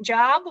loss in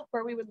job,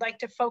 where we would like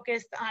to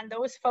focus on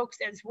those folks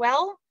as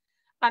well.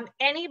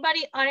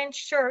 Anybody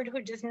uninsured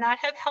who does not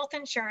have health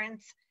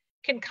insurance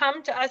can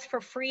come to us for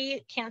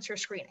free cancer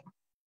screening.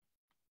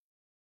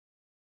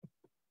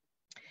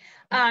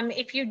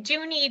 If you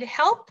do need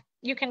help,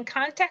 you can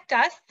contact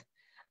us.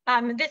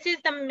 This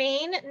is the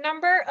main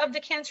number of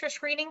the cancer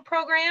screening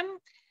program.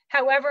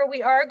 However,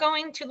 we are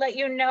going to let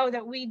you know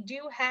that we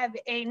do have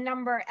a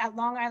number at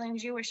Long Island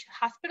Jewish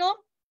Hospital,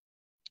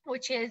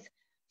 which is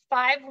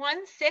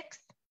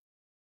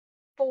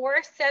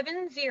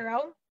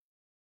 516-470-4165.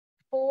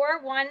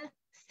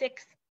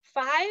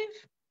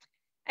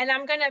 And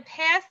I'm going to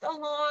pass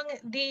along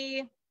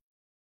the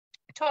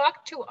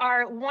talk to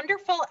our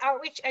wonderful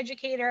outreach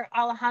educator,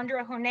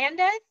 Alejandra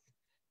Hernandez,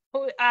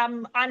 who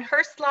on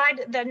her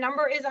slide, the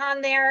number is on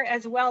there,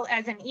 as well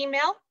as an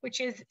email, which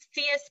is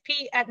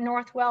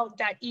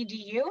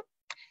csp@northwell.edu.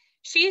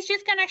 She's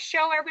just going to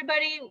show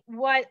everybody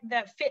what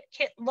the Fit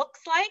Kit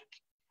looks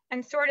like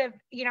and sort of,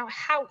 you know,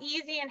 how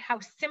easy and how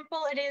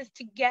simple it is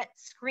to get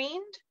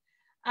screened.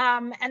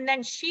 And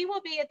then she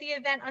will be at the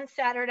event on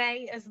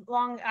Saturday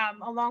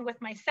along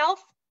with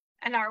myself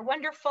and our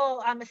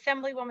wonderful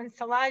Assemblywoman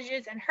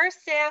Szalages and her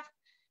staff,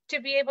 to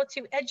be able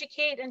to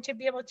educate and to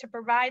be able to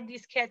provide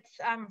these kits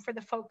for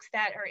the folks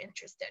that are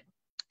interested.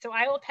 So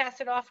I will pass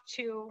it off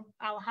to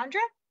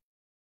Alejandra.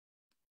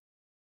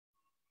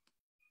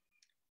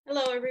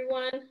 Hello,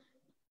 everyone.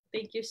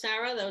 Thank you,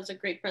 Sarah. That was a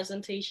great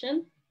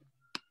presentation.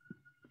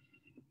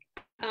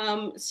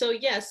 So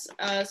yes,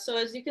 so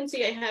as you can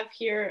see, I have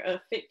here a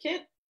Fit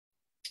Kit.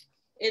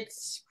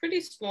 It's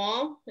pretty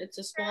small. It's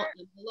a small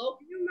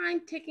envelope. Do you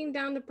mind taking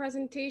down the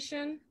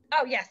presentation?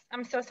 Oh, yes.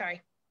 I'm so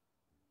sorry.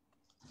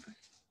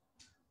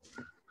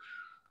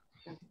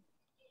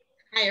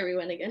 Hi,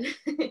 everyone again.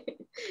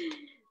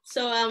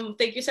 So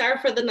thank you, Sarah,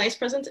 for the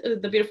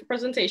the beautiful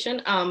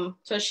presentation.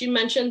 So as she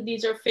mentioned,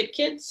 these are Fit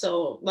Kits.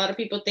 So a lot of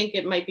people think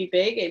it might be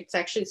big. It's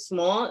actually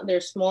small. They're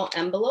small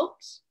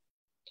envelopes,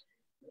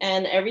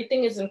 and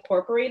everything is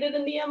incorporated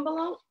in the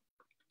envelope.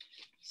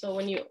 So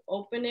when you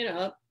open it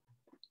up,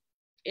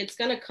 it's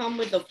gonna come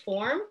with a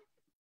form.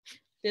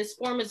 This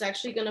form is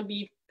actually gonna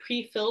be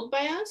pre-filled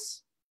by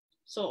us.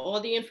 So all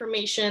the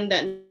information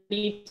that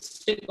needs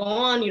to go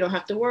on, you don't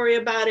have to worry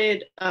about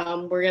it.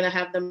 We're gonna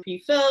have them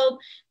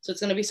pre-filled, so it's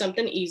gonna be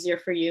something easier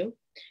for you.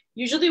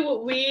 Usually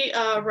what we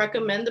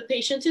recommend the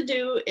patient to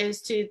do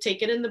is to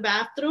take it in the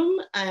bathroom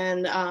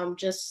and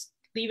just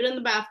leave it in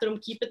the bathroom,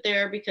 keep it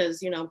there,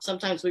 because, you know,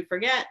 sometimes we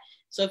forget.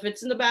 So if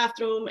it's in the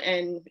bathroom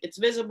and it's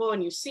visible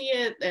and you see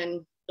it,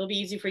 then it'll be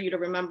easy for you to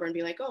remember and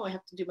be like, oh, I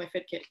have to do my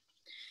Fit Kit.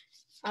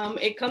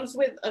 It comes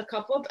with a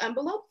couple of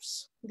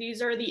envelopes.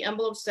 These are the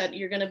envelopes that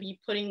you're gonna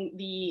be putting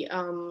the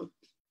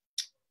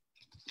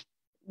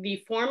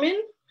form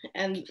in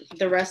and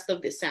the rest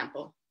of the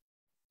sample.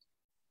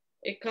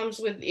 It comes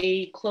with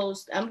a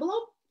closed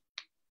envelope.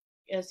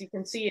 As you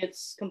can see,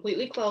 it's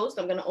completely closed.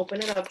 I'm gonna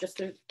open it up just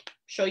to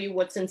show you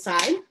what's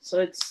inside. So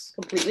it's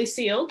completely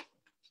sealed.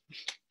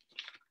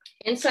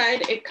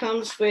 Inside, it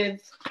comes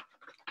with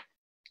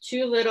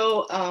 2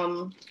 little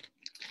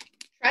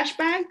trash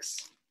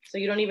bags, so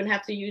you don't even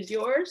have to use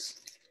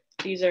yours.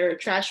 These are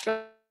trash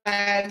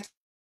bags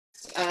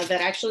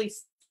that actually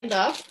stand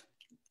up,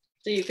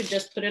 so you could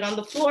just put it on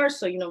the floor,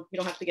 so you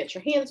don't have to get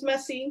your hands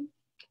messy.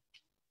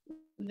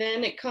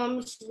 Then it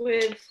comes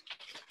with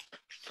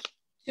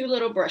 2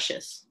 little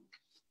brushes,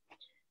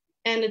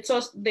 and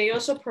they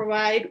also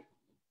provide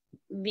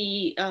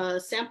the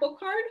sample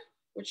card,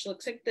 which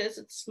looks like this.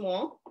 It's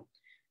small.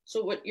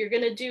 So what you're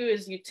gonna do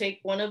is you take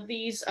one of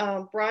these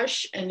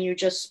brush, and you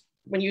just,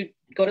 when you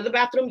go to the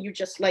bathroom, you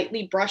just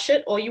lightly brush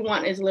it. All you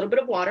want is a little bit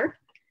of water.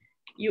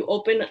 You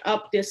open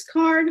up this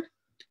card,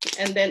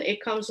 and then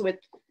it comes with,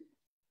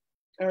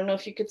 I don't know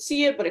if you could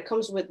see it, but it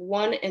comes with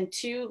 1 and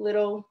 2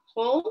 little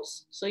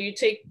holes. So you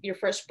take your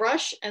first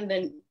brush, and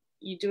then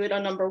you do it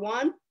on number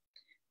 1.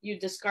 You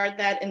discard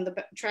that in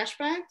the trash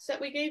bags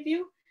that we gave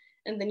you.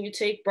 And then you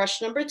take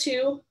brush number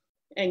 2,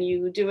 and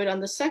you do it on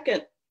the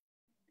second.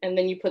 And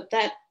then you put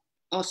that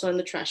also in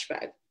the trash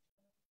bag.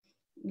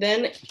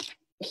 Then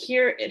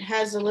here it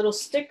has a little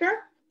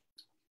sticker.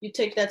 You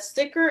take that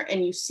sticker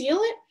and you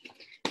seal it.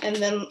 And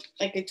then,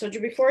 like I told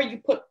you before, you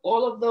put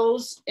all of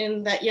those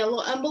in that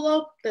yellow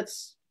envelope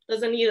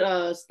doesn't need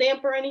a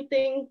stamp or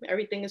anything.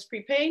 Everything is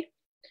prepaid.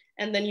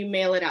 And then you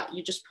mail it out.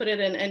 You just put it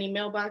in any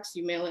mailbox,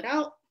 you mail it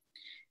out.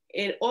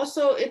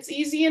 It's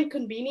easy and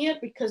convenient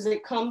because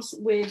it comes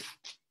with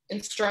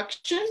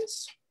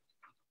instructions.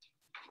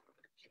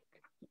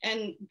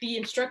 And the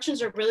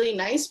instructions are really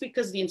nice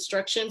because the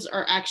instructions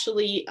are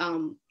actually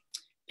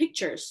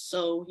pictures.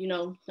 So,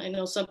 I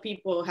know some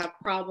people have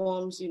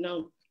problems,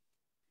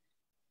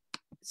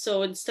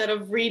 so instead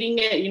of reading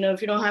it,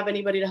 if you don't have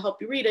anybody to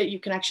help you read it, you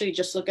can actually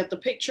just look at the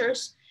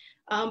pictures.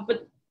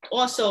 But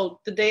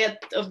also the day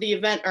of the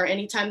event, or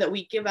anytime that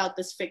we give out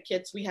this fit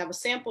kits, we have a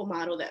sample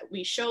model that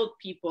we showed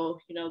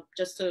people,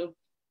 just to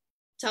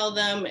tell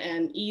them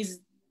and ease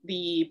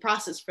the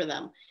process for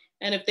them.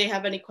 And if they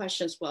have any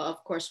questions, well,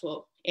 of course,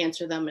 we'll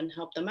answer them and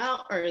help them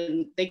out, or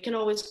they can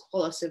always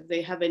call us if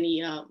they have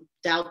any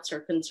doubts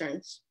or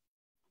concerns.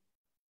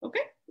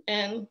 Okay,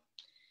 and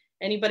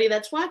anybody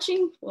that's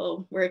watching,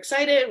 well, we're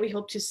excited. We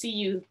hope to see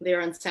you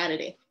there on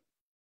Saturday.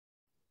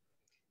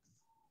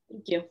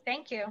 Thank you.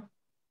 Thank you.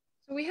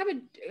 So we have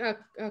a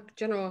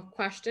general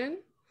question.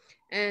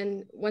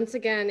 And once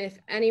again, if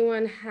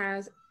anyone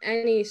has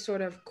any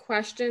sort of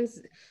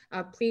questions,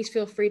 please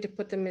feel free to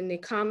put them in the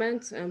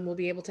comments, and we'll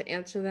be able to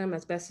answer them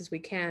as best as we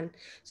can.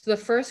 So the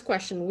first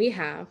question we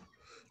have,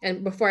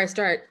 and before I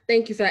start,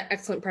 thank you for that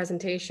excellent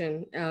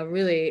presentation.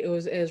 Really, it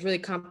was really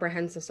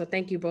comprehensive. So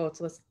thank you both.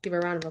 So let's give a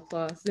round of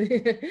applause.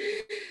 Thank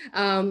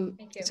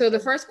you. So the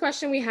first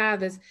question we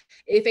have is,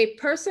 if a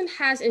person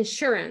has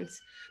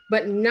insurance,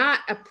 but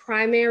not a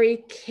primary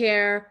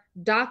care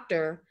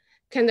doctor,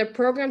 can the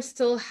program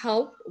still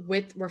help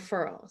with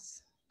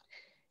referrals?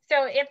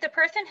 So if the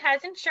person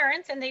has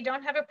insurance and they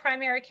don't have a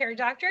primary care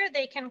doctor,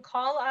 they can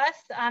call us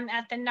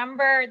at the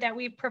number that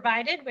we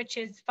provided, which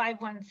is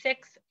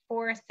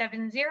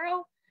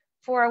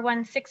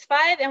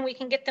 516-470-4165, and we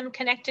can get them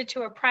connected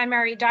to a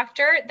primary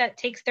doctor that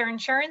takes their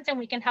insurance, and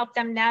we can help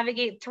them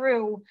navigate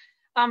through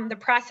the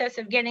process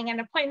of getting an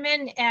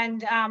appointment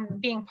and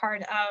being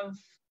part of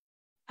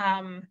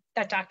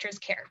that doctor's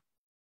care.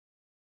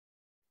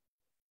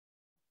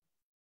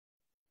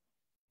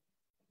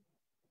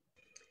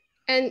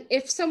 And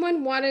if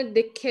someone wanted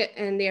the kit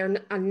and they are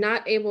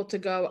not able to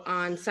go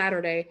on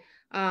Saturday,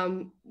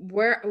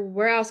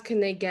 where else can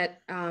they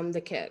get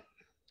the kit?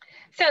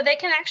 So they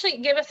can actually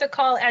give us a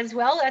call as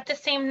well at the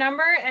same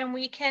number, and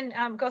we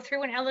can go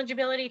through an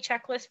eligibility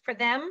checklist for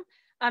them.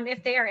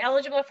 If they are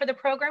eligible for the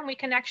program, we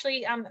can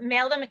actually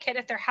mail them a kit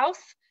at their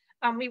house.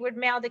 We would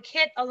mail the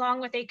kit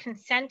along with a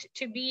consent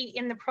to be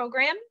in the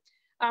program.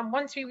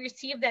 Once we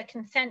receive that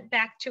consent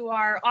back to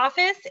our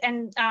office,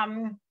 and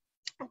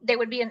they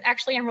would be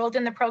actually enrolled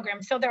in the program.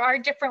 So there are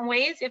different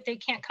ways if they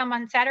can't come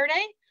on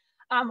Saturday,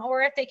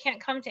 or if they can't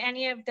come to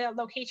any of the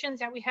locations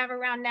that we have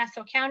around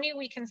Nassau County,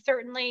 we can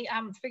certainly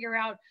figure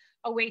out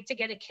a way to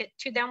get a kit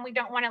to them. We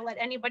don't want to let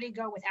anybody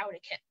go without a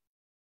kit.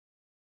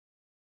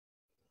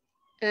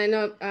 And I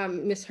know,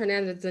 Ms.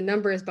 Hernandez, the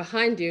number is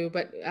behind you,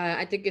 but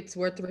I think it's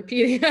worth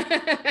repeating.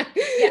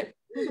 Yeah.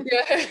 Yeah.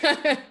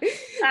 The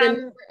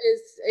number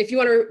is, if you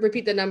want to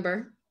repeat the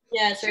number.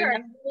 Yeah, so sure. the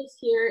number is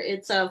here.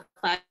 It's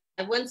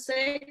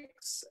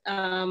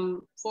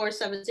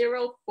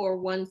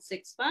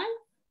 516-470-4165,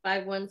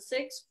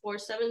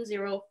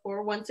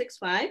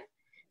 516-470-4165.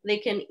 They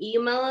can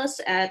email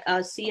us at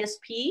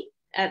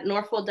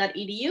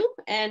csp@norfolk.edu,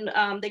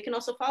 and they can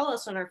also follow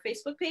us on our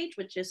Facebook page,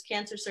 which is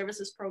Cancer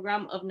Services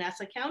Program of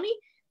Nassau County.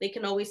 They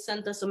can always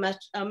send us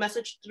a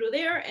message through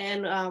there,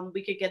 and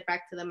we could get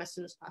back to them as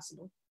soon as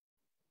possible.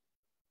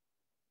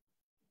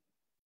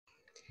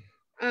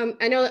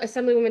 I know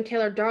Assemblywoman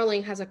Taylor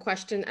Darling has a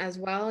question as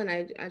well, and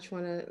I just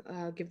want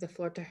to give the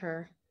floor to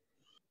her.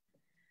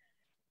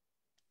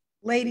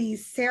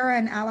 Ladies, Sarah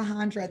and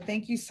Alejandra,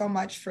 thank you so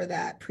much for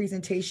that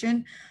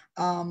presentation.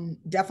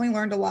 Definitely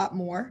learned a lot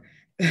more.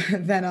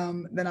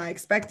 than I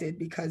expected,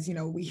 because, you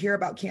know, we hear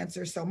about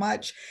cancer so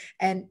much,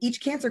 and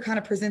each cancer kind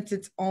of presents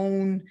its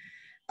own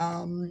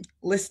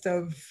list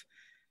of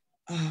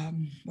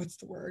what's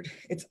the word?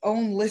 Its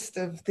own list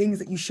of things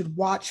that you should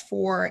watch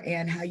for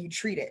and how you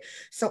treat it.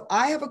 So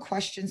I have a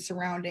question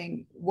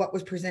surrounding what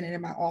was presented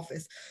in my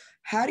office.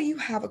 How do you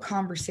have a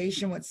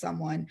conversation with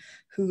someone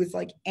who is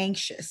like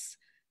anxious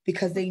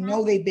because they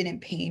know they've been in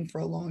pain for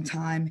a long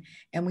time,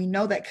 and we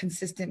know that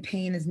consistent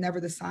pain is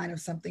never the sign of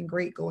something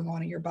great going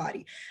on in your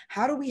body?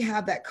 How do we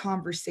have that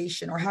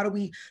conversation, or how do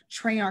we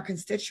train our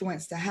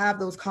constituents to have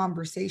those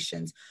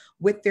conversations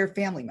with their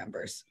family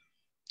members?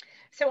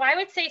 So I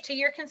would say to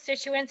your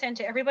constituents and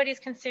to everybody's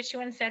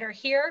constituents that are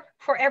here,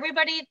 for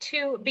everybody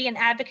to be an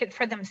advocate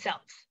for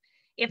themselves.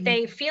 If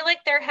they feel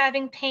like they're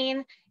having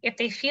pain, if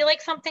they feel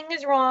like something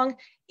is wrong,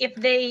 if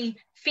they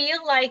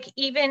feel like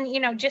even, you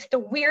know, just the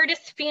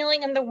weirdest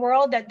feeling in the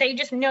world, that they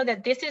just know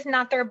that this is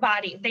not their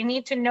body. They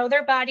need to know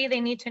their body.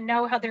 They need to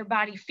know how their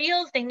body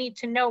feels. They need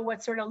to know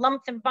what sort of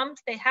lumps and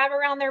bumps they have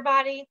around their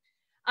body.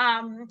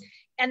 And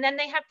then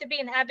they have to be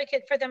an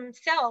advocate for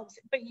themselves.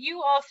 But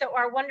you also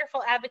are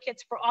wonderful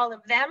advocates for all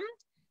of them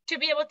to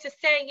be able to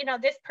say, you know,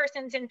 this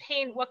person's in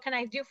pain. What can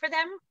I do for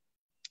them?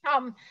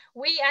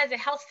 We as a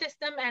health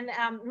system, and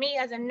me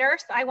as a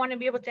nurse, I want to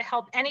be able to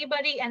help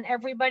anybody and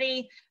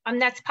everybody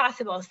that's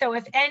possible. So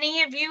if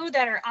any of you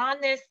that are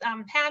on this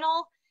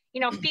panel,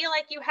 you know, feel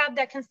like you have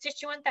that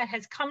constituent that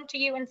has come to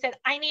you and said,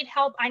 I need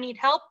help,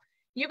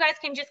 you guys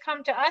can just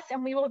come to us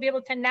and we will be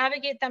able to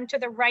navigate them to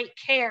the right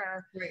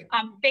care,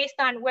 based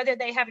on whether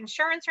they have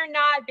insurance or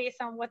not,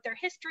 based on what their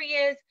history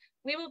is.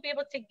 We will be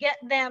able to get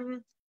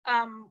them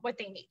what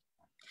they need.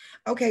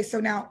 Okay, so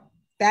now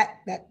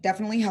that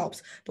definitely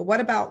helps. But what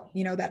about,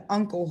 you know, that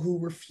uncle who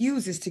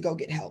refuses to go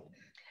get help?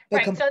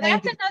 Right, so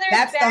that's another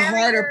That's barrier. The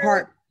harder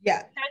part.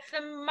 Yeah. That's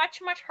the much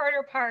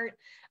harder part,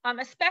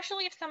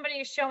 especially if somebody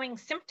is showing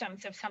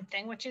symptoms of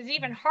something, which is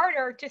even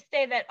harder to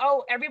say that,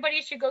 oh,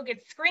 everybody should go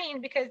get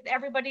screened because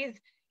everybody's,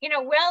 you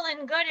know, well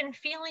and good and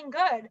feeling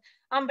good.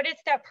 But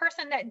it's that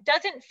person that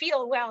doesn't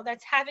feel well,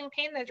 that's having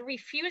pain, that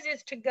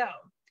refuses to go.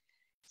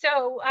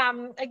 So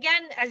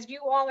again, as you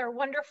all are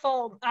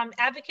wonderful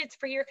advocates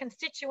for your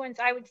constituents,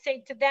 I would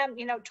say to them,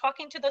 you know,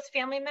 talking to those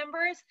family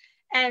members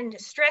and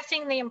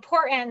stressing the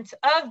importance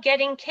of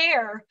getting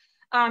care,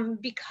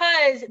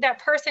 because that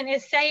person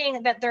is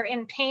saying that they're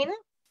in pain.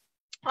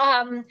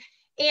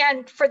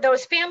 And for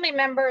those family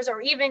members,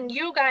 or even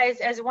you guys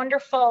as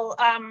wonderful,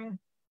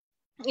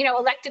 you know,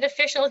 elected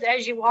officials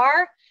as you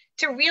are,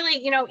 to really,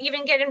 you know,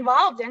 even get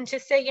involved and to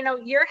say, you know,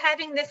 you're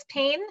having this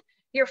pain,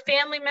 your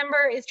family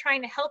member is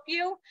trying to help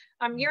you.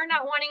 You're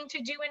not wanting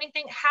to do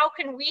anything. How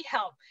can we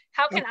help?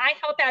 How can I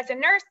help as a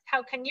nurse?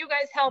 How can you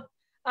guys help?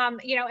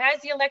 You know,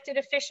 as the elected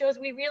officials,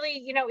 we really,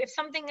 you know, if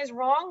something is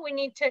wrong, we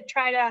need to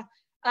try to,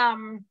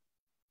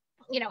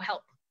 you know,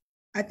 help.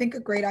 I think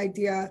a great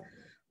idea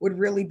would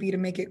really be to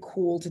make it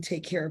cool to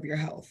take care of your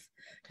health,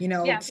 you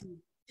know,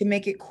 to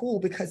make it cool,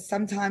 because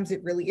sometimes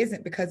it really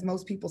isn't, because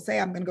most people say,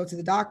 I'm going to go to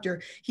the doctor.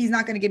 He's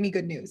not going to give me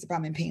good news if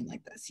I'm in pain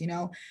like this, you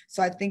know?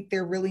 So I think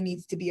there really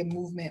needs to be a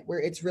movement where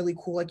it's really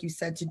cool, like you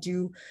said,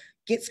 to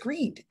get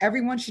screened.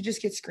 Everyone should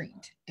just get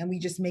screened, and we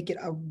just make it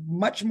a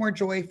much more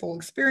joyful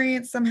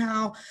experience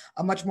somehow,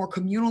 a much more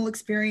communal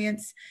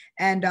experience.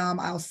 And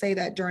I'll say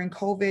that during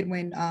COVID,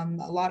 when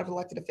a lot of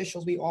elected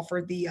officials, we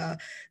offered the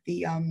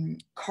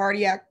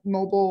cardiac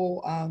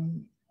mobile,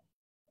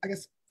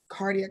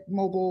 cardiac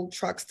mobile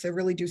trucks to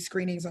really do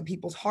screenings on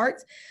people's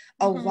hearts.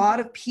 A lot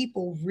of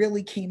people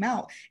really came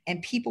out,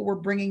 and people were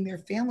bringing their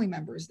family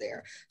members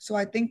there. So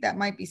I think that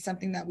might be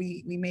something that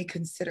we may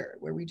consider,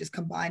 where we just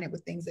combine it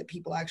with things that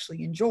people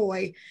actually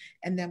enjoy,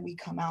 and then we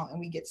come out and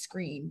we get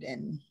screened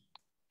and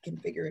can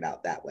figure it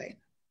out that way.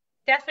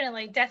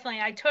 Definitely.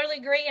 I totally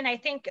agree. And I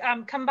think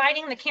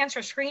combining the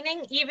cancer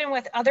screening, even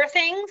with other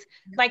things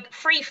like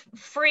free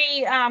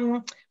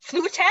flu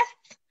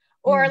tests,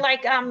 or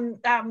like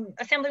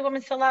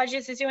Assemblywoman Szilagyi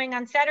is doing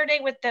on Saturday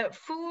with the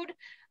food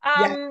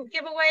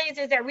giveaways,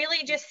 is that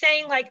really just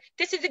saying like,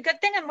 this is a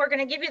good thing, and we're going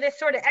to give you this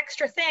sort of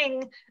extra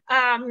thing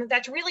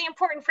that's really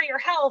important for your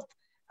health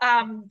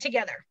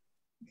together.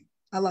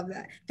 I love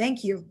that.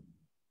 Thank you.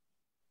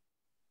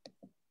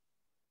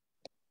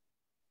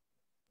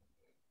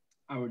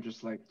 I would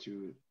just like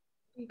to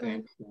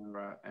thank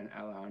Sarah and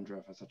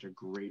Alejandra for such a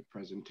great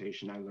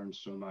presentation. I learned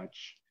so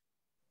much.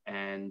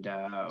 And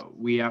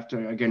we have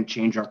to, again,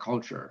 change our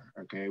culture,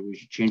 okay? We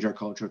should change our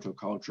culture to a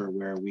culture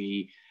where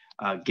we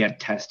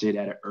get tested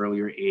at an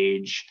earlier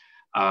age.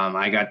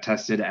 I got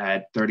tested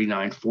at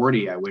 39,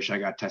 40. I wish I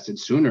got tested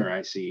sooner,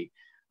 I see.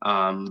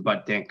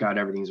 But thank God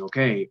everything's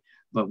okay.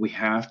 But we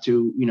have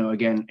to, you know,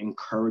 again,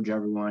 encourage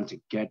everyone to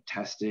get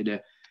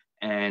tested.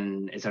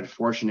 And it's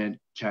unfortunate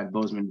Chad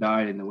Boseman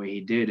died in the way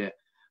he did.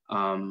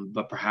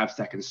 But perhaps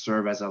that can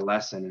serve as a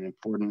lesson, an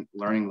important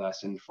learning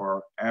lesson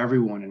for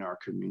everyone in our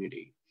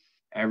community.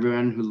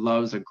 Everyone who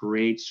loves a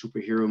great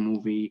superhero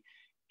movie,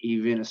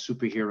 even a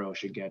superhero,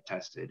 should get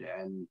tested.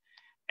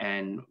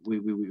 And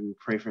we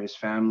pray for his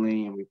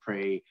family, and we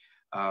pray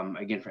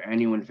again, for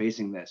anyone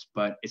facing this,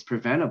 but it's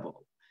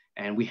preventable.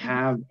 And we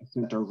have a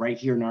center right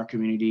here in our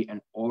community and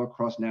all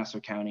across Nassau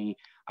County.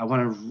 I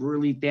want to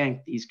really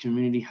thank these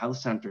community health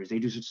centers. They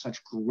do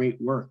such great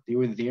work. They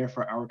were there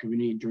for our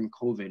community during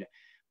COVID.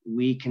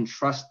 We can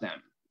trust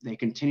them. They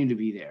continue to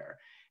be there,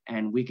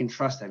 and we can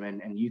trust them.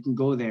 And you can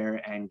go there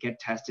and get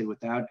tested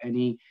without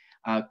any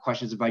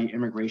questions about your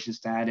immigration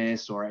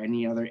status or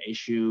any other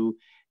issue.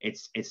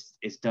 It's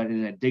done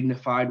in a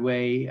dignified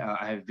way.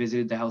 I have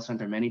visited the health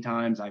center many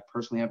times. I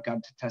personally have got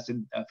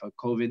tested for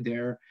COVID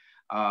there.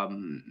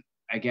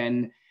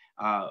 Again,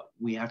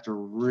 we have to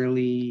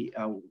really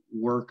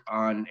work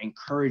on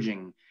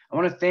encouraging. I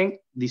want to thank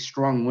the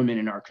strong women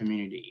in our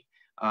community,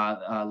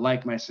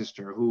 like my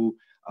sister, who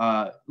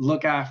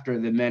look after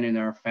the men in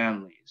our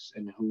families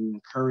and who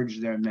encourage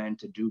their men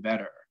to do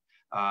better.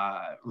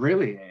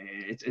 Really,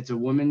 it's a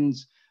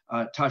woman's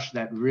touch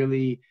that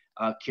really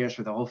cares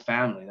for the whole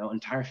family. The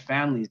entire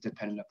family is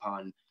dependent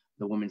upon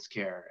the woman's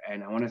care.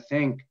 And I want to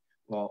thank,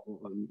 well,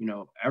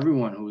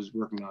 everyone who's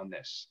working on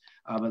this.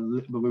 But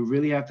we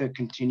really have to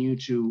continue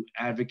to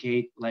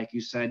advocate, like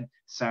you said,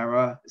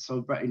 Sarah.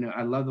 So,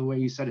 I love the way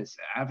you said it,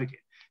 advocate.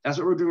 That's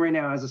what we're doing right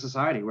now as a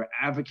society. We're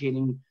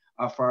advocating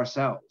for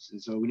ourselves.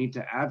 And so we need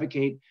to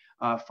advocate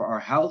for our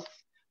health,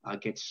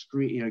 get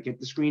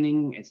the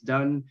screening, it's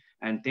done.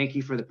 And thank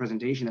you for the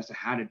presentation as to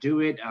how to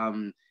do it.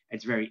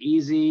 It's very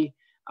easy.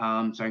 So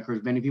I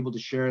encourage many people to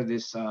share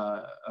this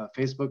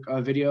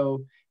Facebook video.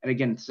 And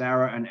again,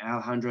 Sarah and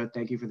Alejandra,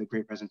 thank you for the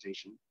great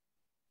presentation.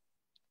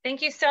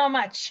 Thank you so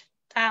much.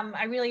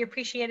 I really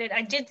appreciate it.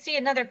 I did see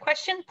another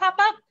question pop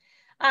up.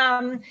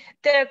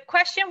 The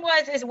question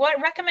is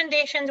what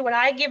recommendations would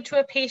I give to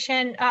a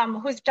patient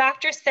whose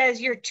doctor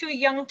says you're too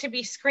young to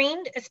be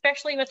screened,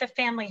 especially with a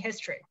family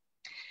history?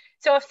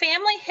 So a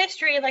family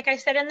history, like I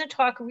said in the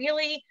talk,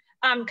 really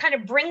kind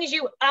of brings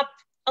you up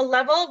a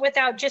level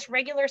without just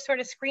regular sort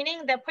of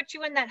screening that puts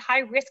you in that high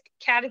risk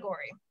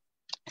category.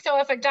 So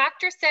if a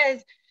doctor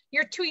says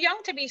you're too young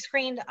to be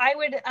screened, I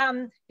would,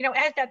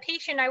 as that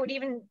patient, I would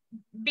even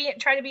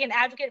try to be an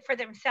advocate for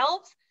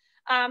themselves.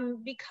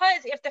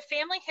 Because if the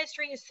family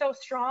history is so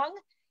strong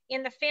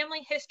and the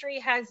family history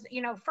has,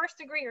 first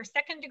degree or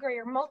second degree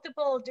or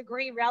multiple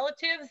degree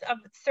relatives of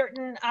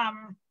certain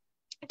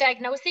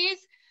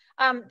diagnoses,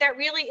 that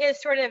really is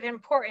sort of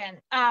important.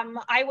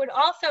 I would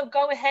also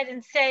go ahead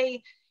and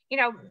say,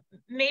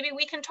 maybe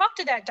we can talk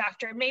to that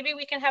doctor. Maybe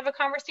we can have a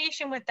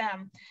conversation with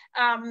them.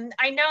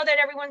 I know that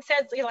everyone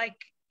says like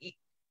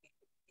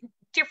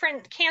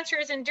different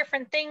cancers and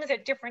different things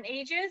at different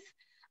ages.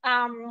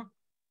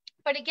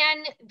 But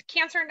again,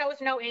 cancer knows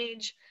no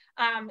age,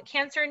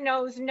 cancer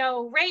knows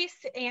no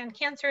race, and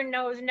cancer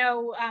knows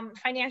no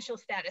financial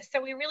status.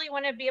 So we really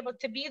want to be able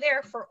to be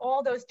there for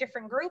all those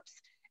different groups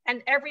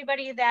and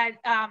everybody that,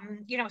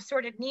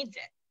 sort of needs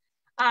it.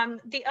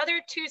 The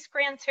other two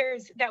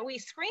cancers that we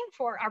screen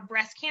for are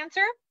breast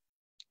cancer,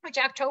 which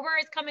October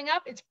is coming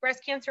up. It's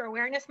Breast Cancer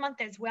Awareness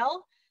Month as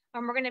well.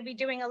 We're going to be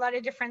doing a lot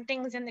of different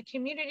things in the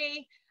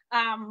community.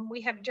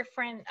 We have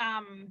different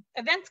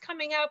events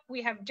coming up.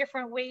 We have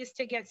different ways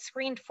to get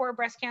screened for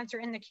breast cancer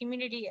in the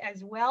community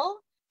as well.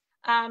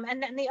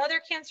 And then the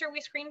other cancer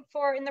we screen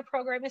for in the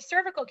program is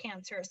cervical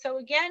cancer. So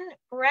again,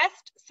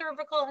 breast,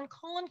 cervical, and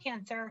colon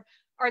cancer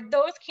are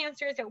those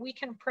cancers that we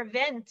can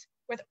prevent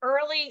with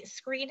early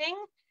screening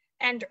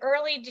and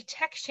early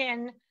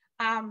detection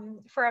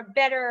for a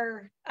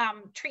better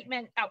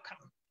treatment outcome.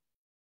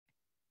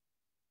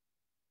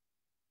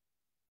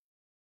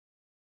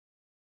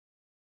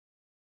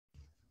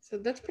 So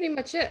that's pretty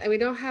much it. We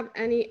don't have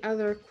any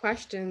other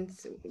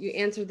questions. You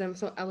answered them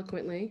so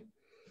eloquently.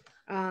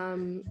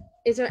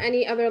 Is there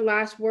any other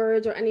last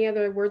words or any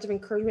other words of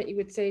encouragement you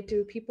would say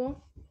to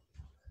people?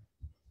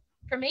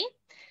 For me?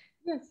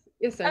 Yes.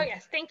 Yes, sir. Oh,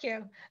 yes. Thank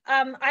you.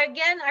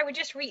 Again, I would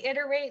just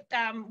reiterate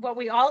what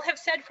we all have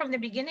said from the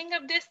beginning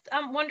of this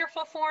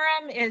wonderful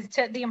forum is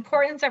to the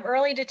importance of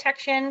early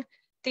detection,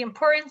 the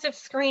importance of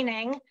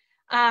screening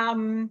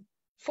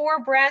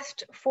for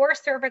breast, for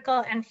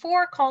cervical, and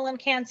for colon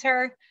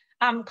cancer.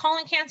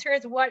 Colon cancer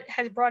is what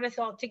has brought us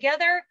all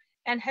together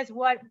and has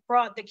what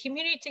brought the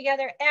community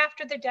together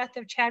after the death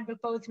of Chadwick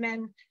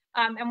Boseman.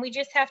 And we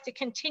just have to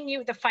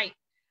continue the fight.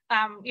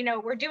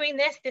 We're doing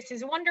this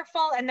is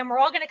wonderful. And then we're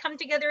all going to come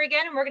together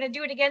again, and we're going to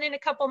do it again in a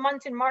couple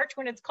months in March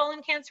when it's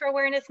Colon Cancer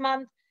Awareness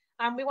Month.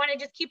 We want to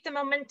just keep the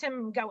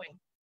momentum going.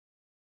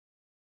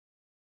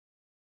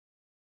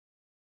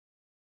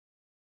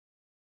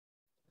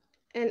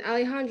 And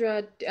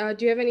Alejandra,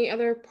 do you have any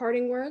other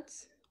parting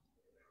words?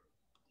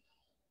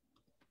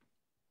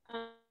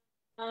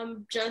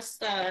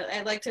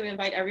 I'd like to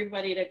invite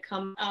everybody to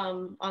come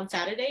on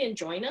Saturday and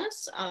join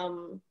us.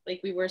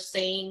 Like we were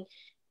saying,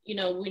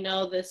 we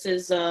know this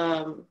is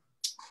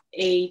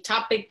a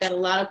topic that a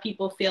lot of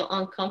people feel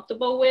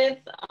uncomfortable with,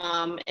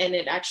 and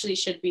it actually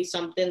should be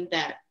something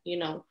that,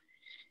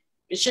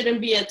 it shouldn't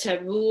be a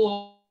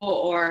taboo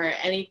or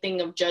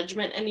anything of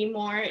judgment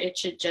anymore. It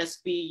should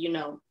just be,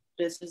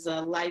 this is a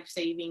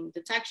life-saving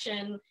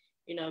detection,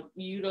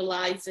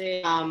 utilize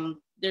it.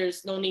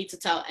 There's no need to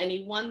tell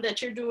anyone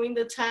that you're doing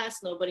the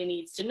test. Nobody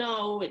needs to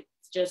know.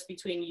 It's just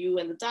between you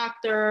and the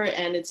doctor,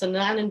 and it's a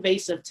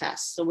non-invasive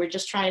test. So we're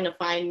just trying to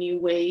find new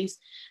ways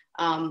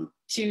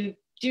to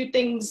do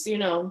things, you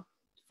know,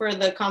 for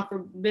the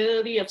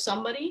comfortability of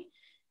somebody.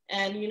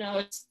 And, you know,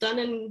 it's done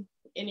in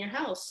your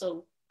house.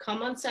 So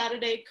come on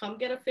Saturday, come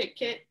get a fit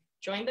kit,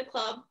 join the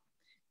club,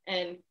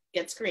 and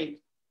get screened.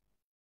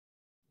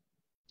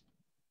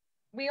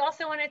 We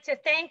also wanted to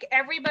thank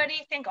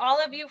everybody, thank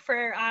all of you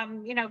for,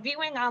 you know,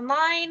 viewing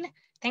online.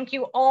 Thank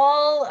you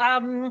all,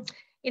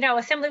 you know,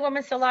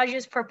 Assemblywoman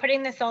Szilagyi for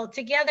putting this all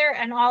together,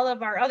 and all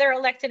of our other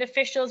elected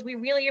officials. We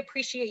really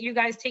appreciate you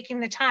guys taking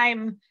the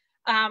time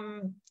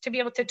to be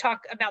able to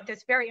talk about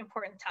this very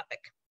important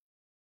topic.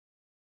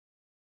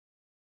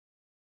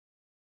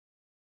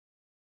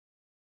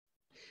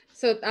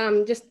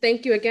 So just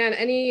thank you again.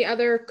 Any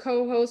other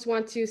co-hosts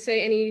want to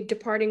say any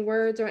departing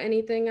words or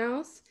anything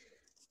else?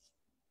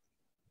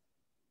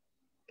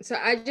 So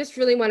I just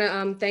really want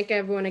to thank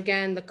everyone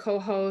again, the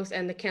co-host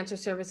and the Cancer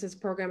Services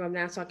Program of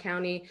Nassau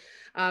County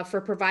for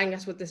providing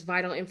us with this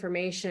vital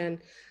information.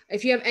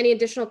 If you have any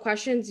additional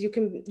questions, you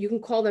can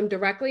call them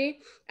directly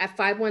at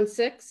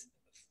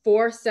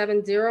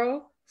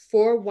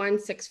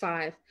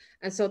 516-470-4165.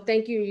 And so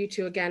thank you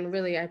two again,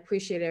 really, I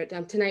appreciate it.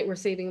 Tonight we're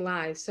saving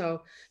lives,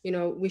 so you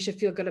know we should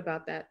feel good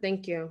about that.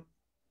 Thank you.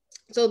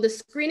 So the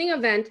screening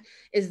event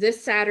is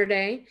this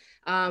Saturday,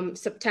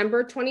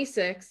 September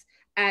 26th,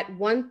 at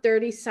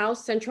 130 South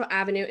Central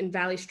Avenue in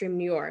Valley Stream,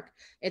 New York.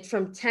 It's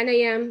from 10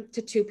 a.m.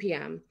 to 2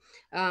 p.m.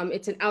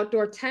 It's an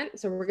outdoor tent,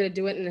 so we're going to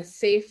do it in a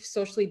safe,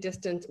 socially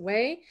distant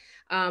way.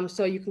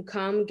 So you can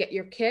come get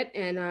your kit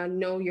and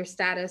know your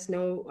status,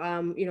 know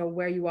you know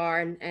where you are,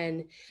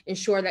 and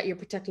ensure that you're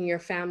protecting your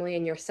family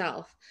and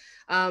yourself.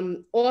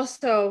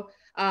 Also,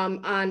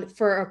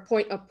 for a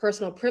point of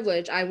personal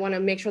privilege, I want to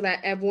make sure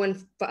that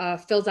everyone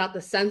fills out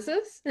the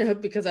census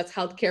because that's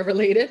healthcare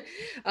related.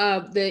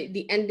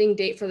 The ending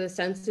date for the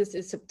census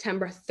is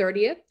September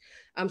 30th.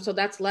 So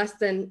that's less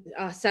than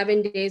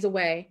 7 days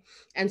away.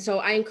 And so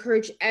I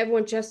encourage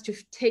everyone just to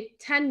take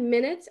 10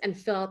 minutes and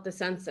fill out the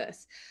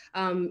census.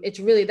 It's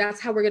really, that's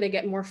how we're going to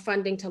get more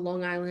funding to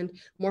Long Island,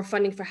 more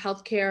funding for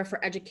healthcare,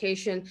 for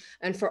education,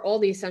 and for all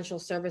the essential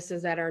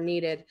services that are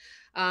needed.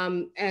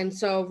 And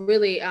so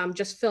really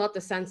just fill out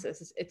the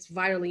census. It's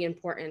vitally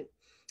important.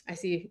 I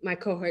see my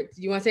cohort.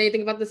 Do you want to say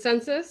anything about the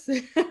census?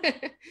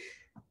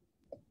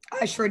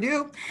 I sure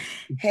do.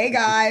 Hey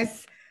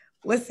guys,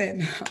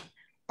 listen,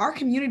 our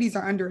communities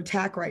are under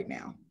attack right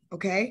now,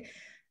 okay?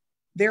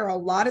 There are a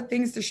lot of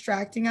things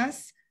distracting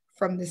us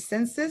from the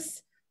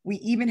census. We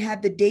even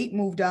had the date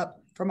moved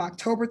up from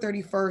October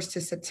 31st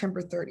to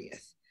September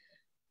 30th.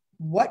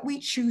 What we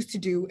choose to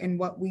do and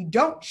what we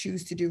don't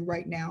choose to do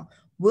right now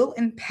will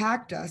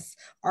impact us,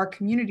 our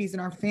communities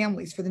and our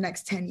families for the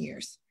next 10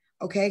 years,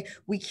 okay?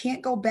 We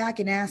can't go back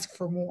and ask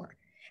for more.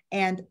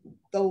 And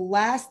the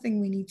last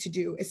thing we need to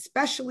do,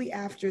 especially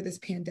after this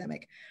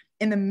pandemic,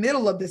 in the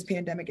middle of this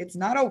pandemic, it's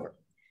not over,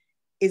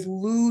 is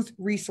lose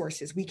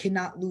resources. We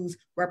cannot lose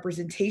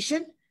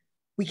representation,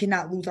 we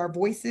cannot lose our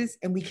voices,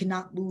 and we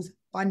cannot lose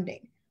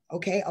funding,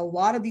 okay? A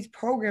lot of these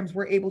programs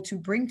we're able to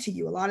bring to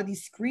you, a lot of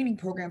these screening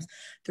programs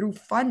through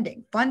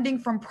funding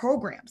from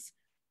programs.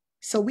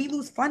 So we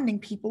lose funding,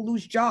 people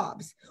lose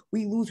jobs,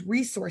 we lose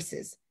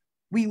resources,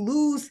 we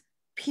lose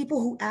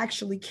people who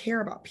actually care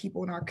about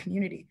people in our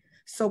community.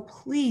 So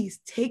please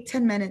take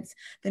 10 minutes,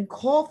 then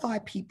call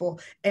 5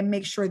 people and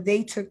make sure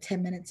they took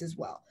 10 minutes as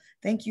well.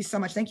 Thank you so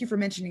much. Thank you for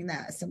mentioning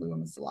that,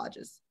 Assemblywoman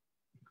Szilagyi.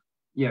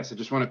 Yes, I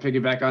just want to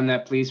piggyback on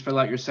that. Please fill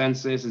out your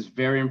census. It's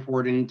very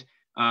important.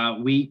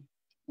 We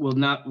would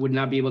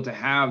not be able to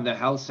have the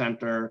health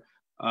center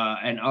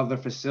and other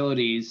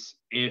facilities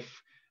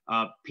if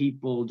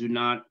people do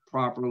not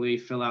properly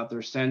fill out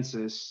their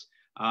census.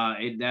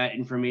 That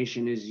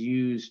information is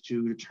used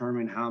to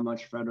determine how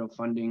much federal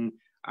funding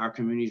our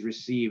communities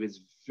receive. It's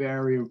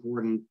very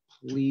important.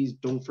 Please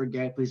don't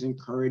forget, please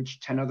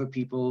encourage 10 other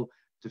people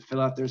to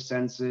fill out their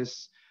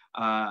census.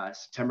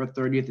 September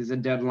 30th is a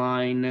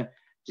deadline.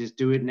 Just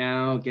do it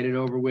now, get it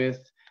over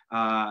with.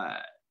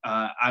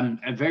 I'm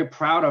very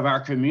proud of our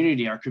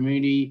community. Our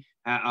community,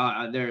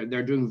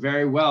 they're doing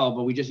very well,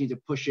 but we just need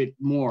to push it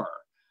more.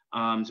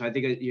 So I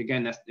think,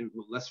 again,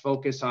 let's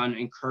focus on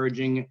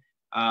encouraging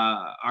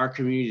our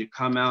community to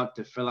come out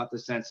to fill out the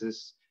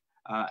census.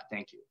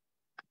 Thank you.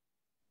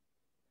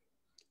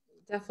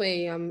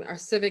 Definitely our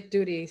civic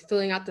duty,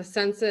 filling out the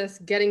census,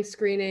 getting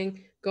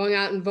screening, going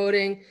out and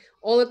voting,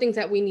 all the things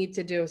that we need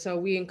to do. So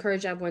we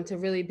encourage everyone to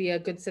really be a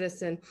good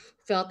citizen,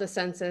 fill out the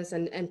census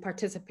and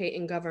participate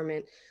in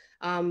government.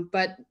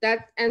 But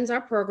that ends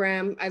our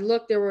program. I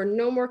looked, there were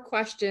no more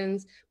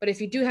questions, but if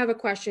you do have a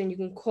question, you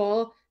can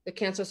call the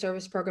Cancer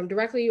Service Program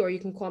directly, or you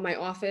can call my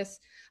office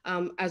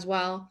as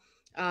well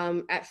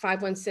at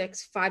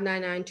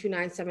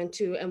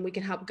 516-599-2972, and we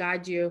can help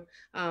guide you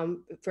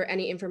for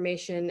any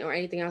information or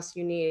anything else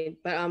you need.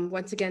 But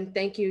once again,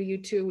 thank you, you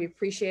two. We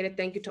appreciate it.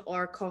 Thank you to all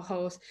our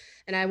co-hosts.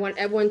 And I want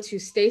everyone to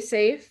stay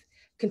safe,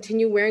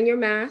 continue wearing your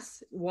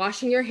mask,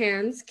 washing your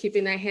hands,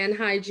 keeping that hand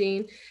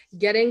hygiene,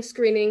 getting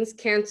screenings,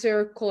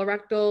 cancer,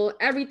 colorectal,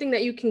 everything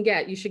that you can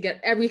get. You should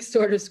get every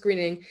sort of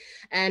screening,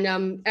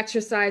 and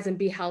exercise and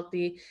be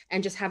healthy,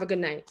 and just have a good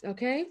night.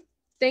 Okay.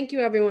 Thank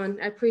you, everyone.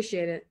 I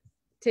appreciate it.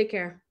 Take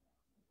care.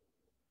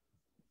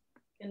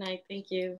 Good night. Thank you.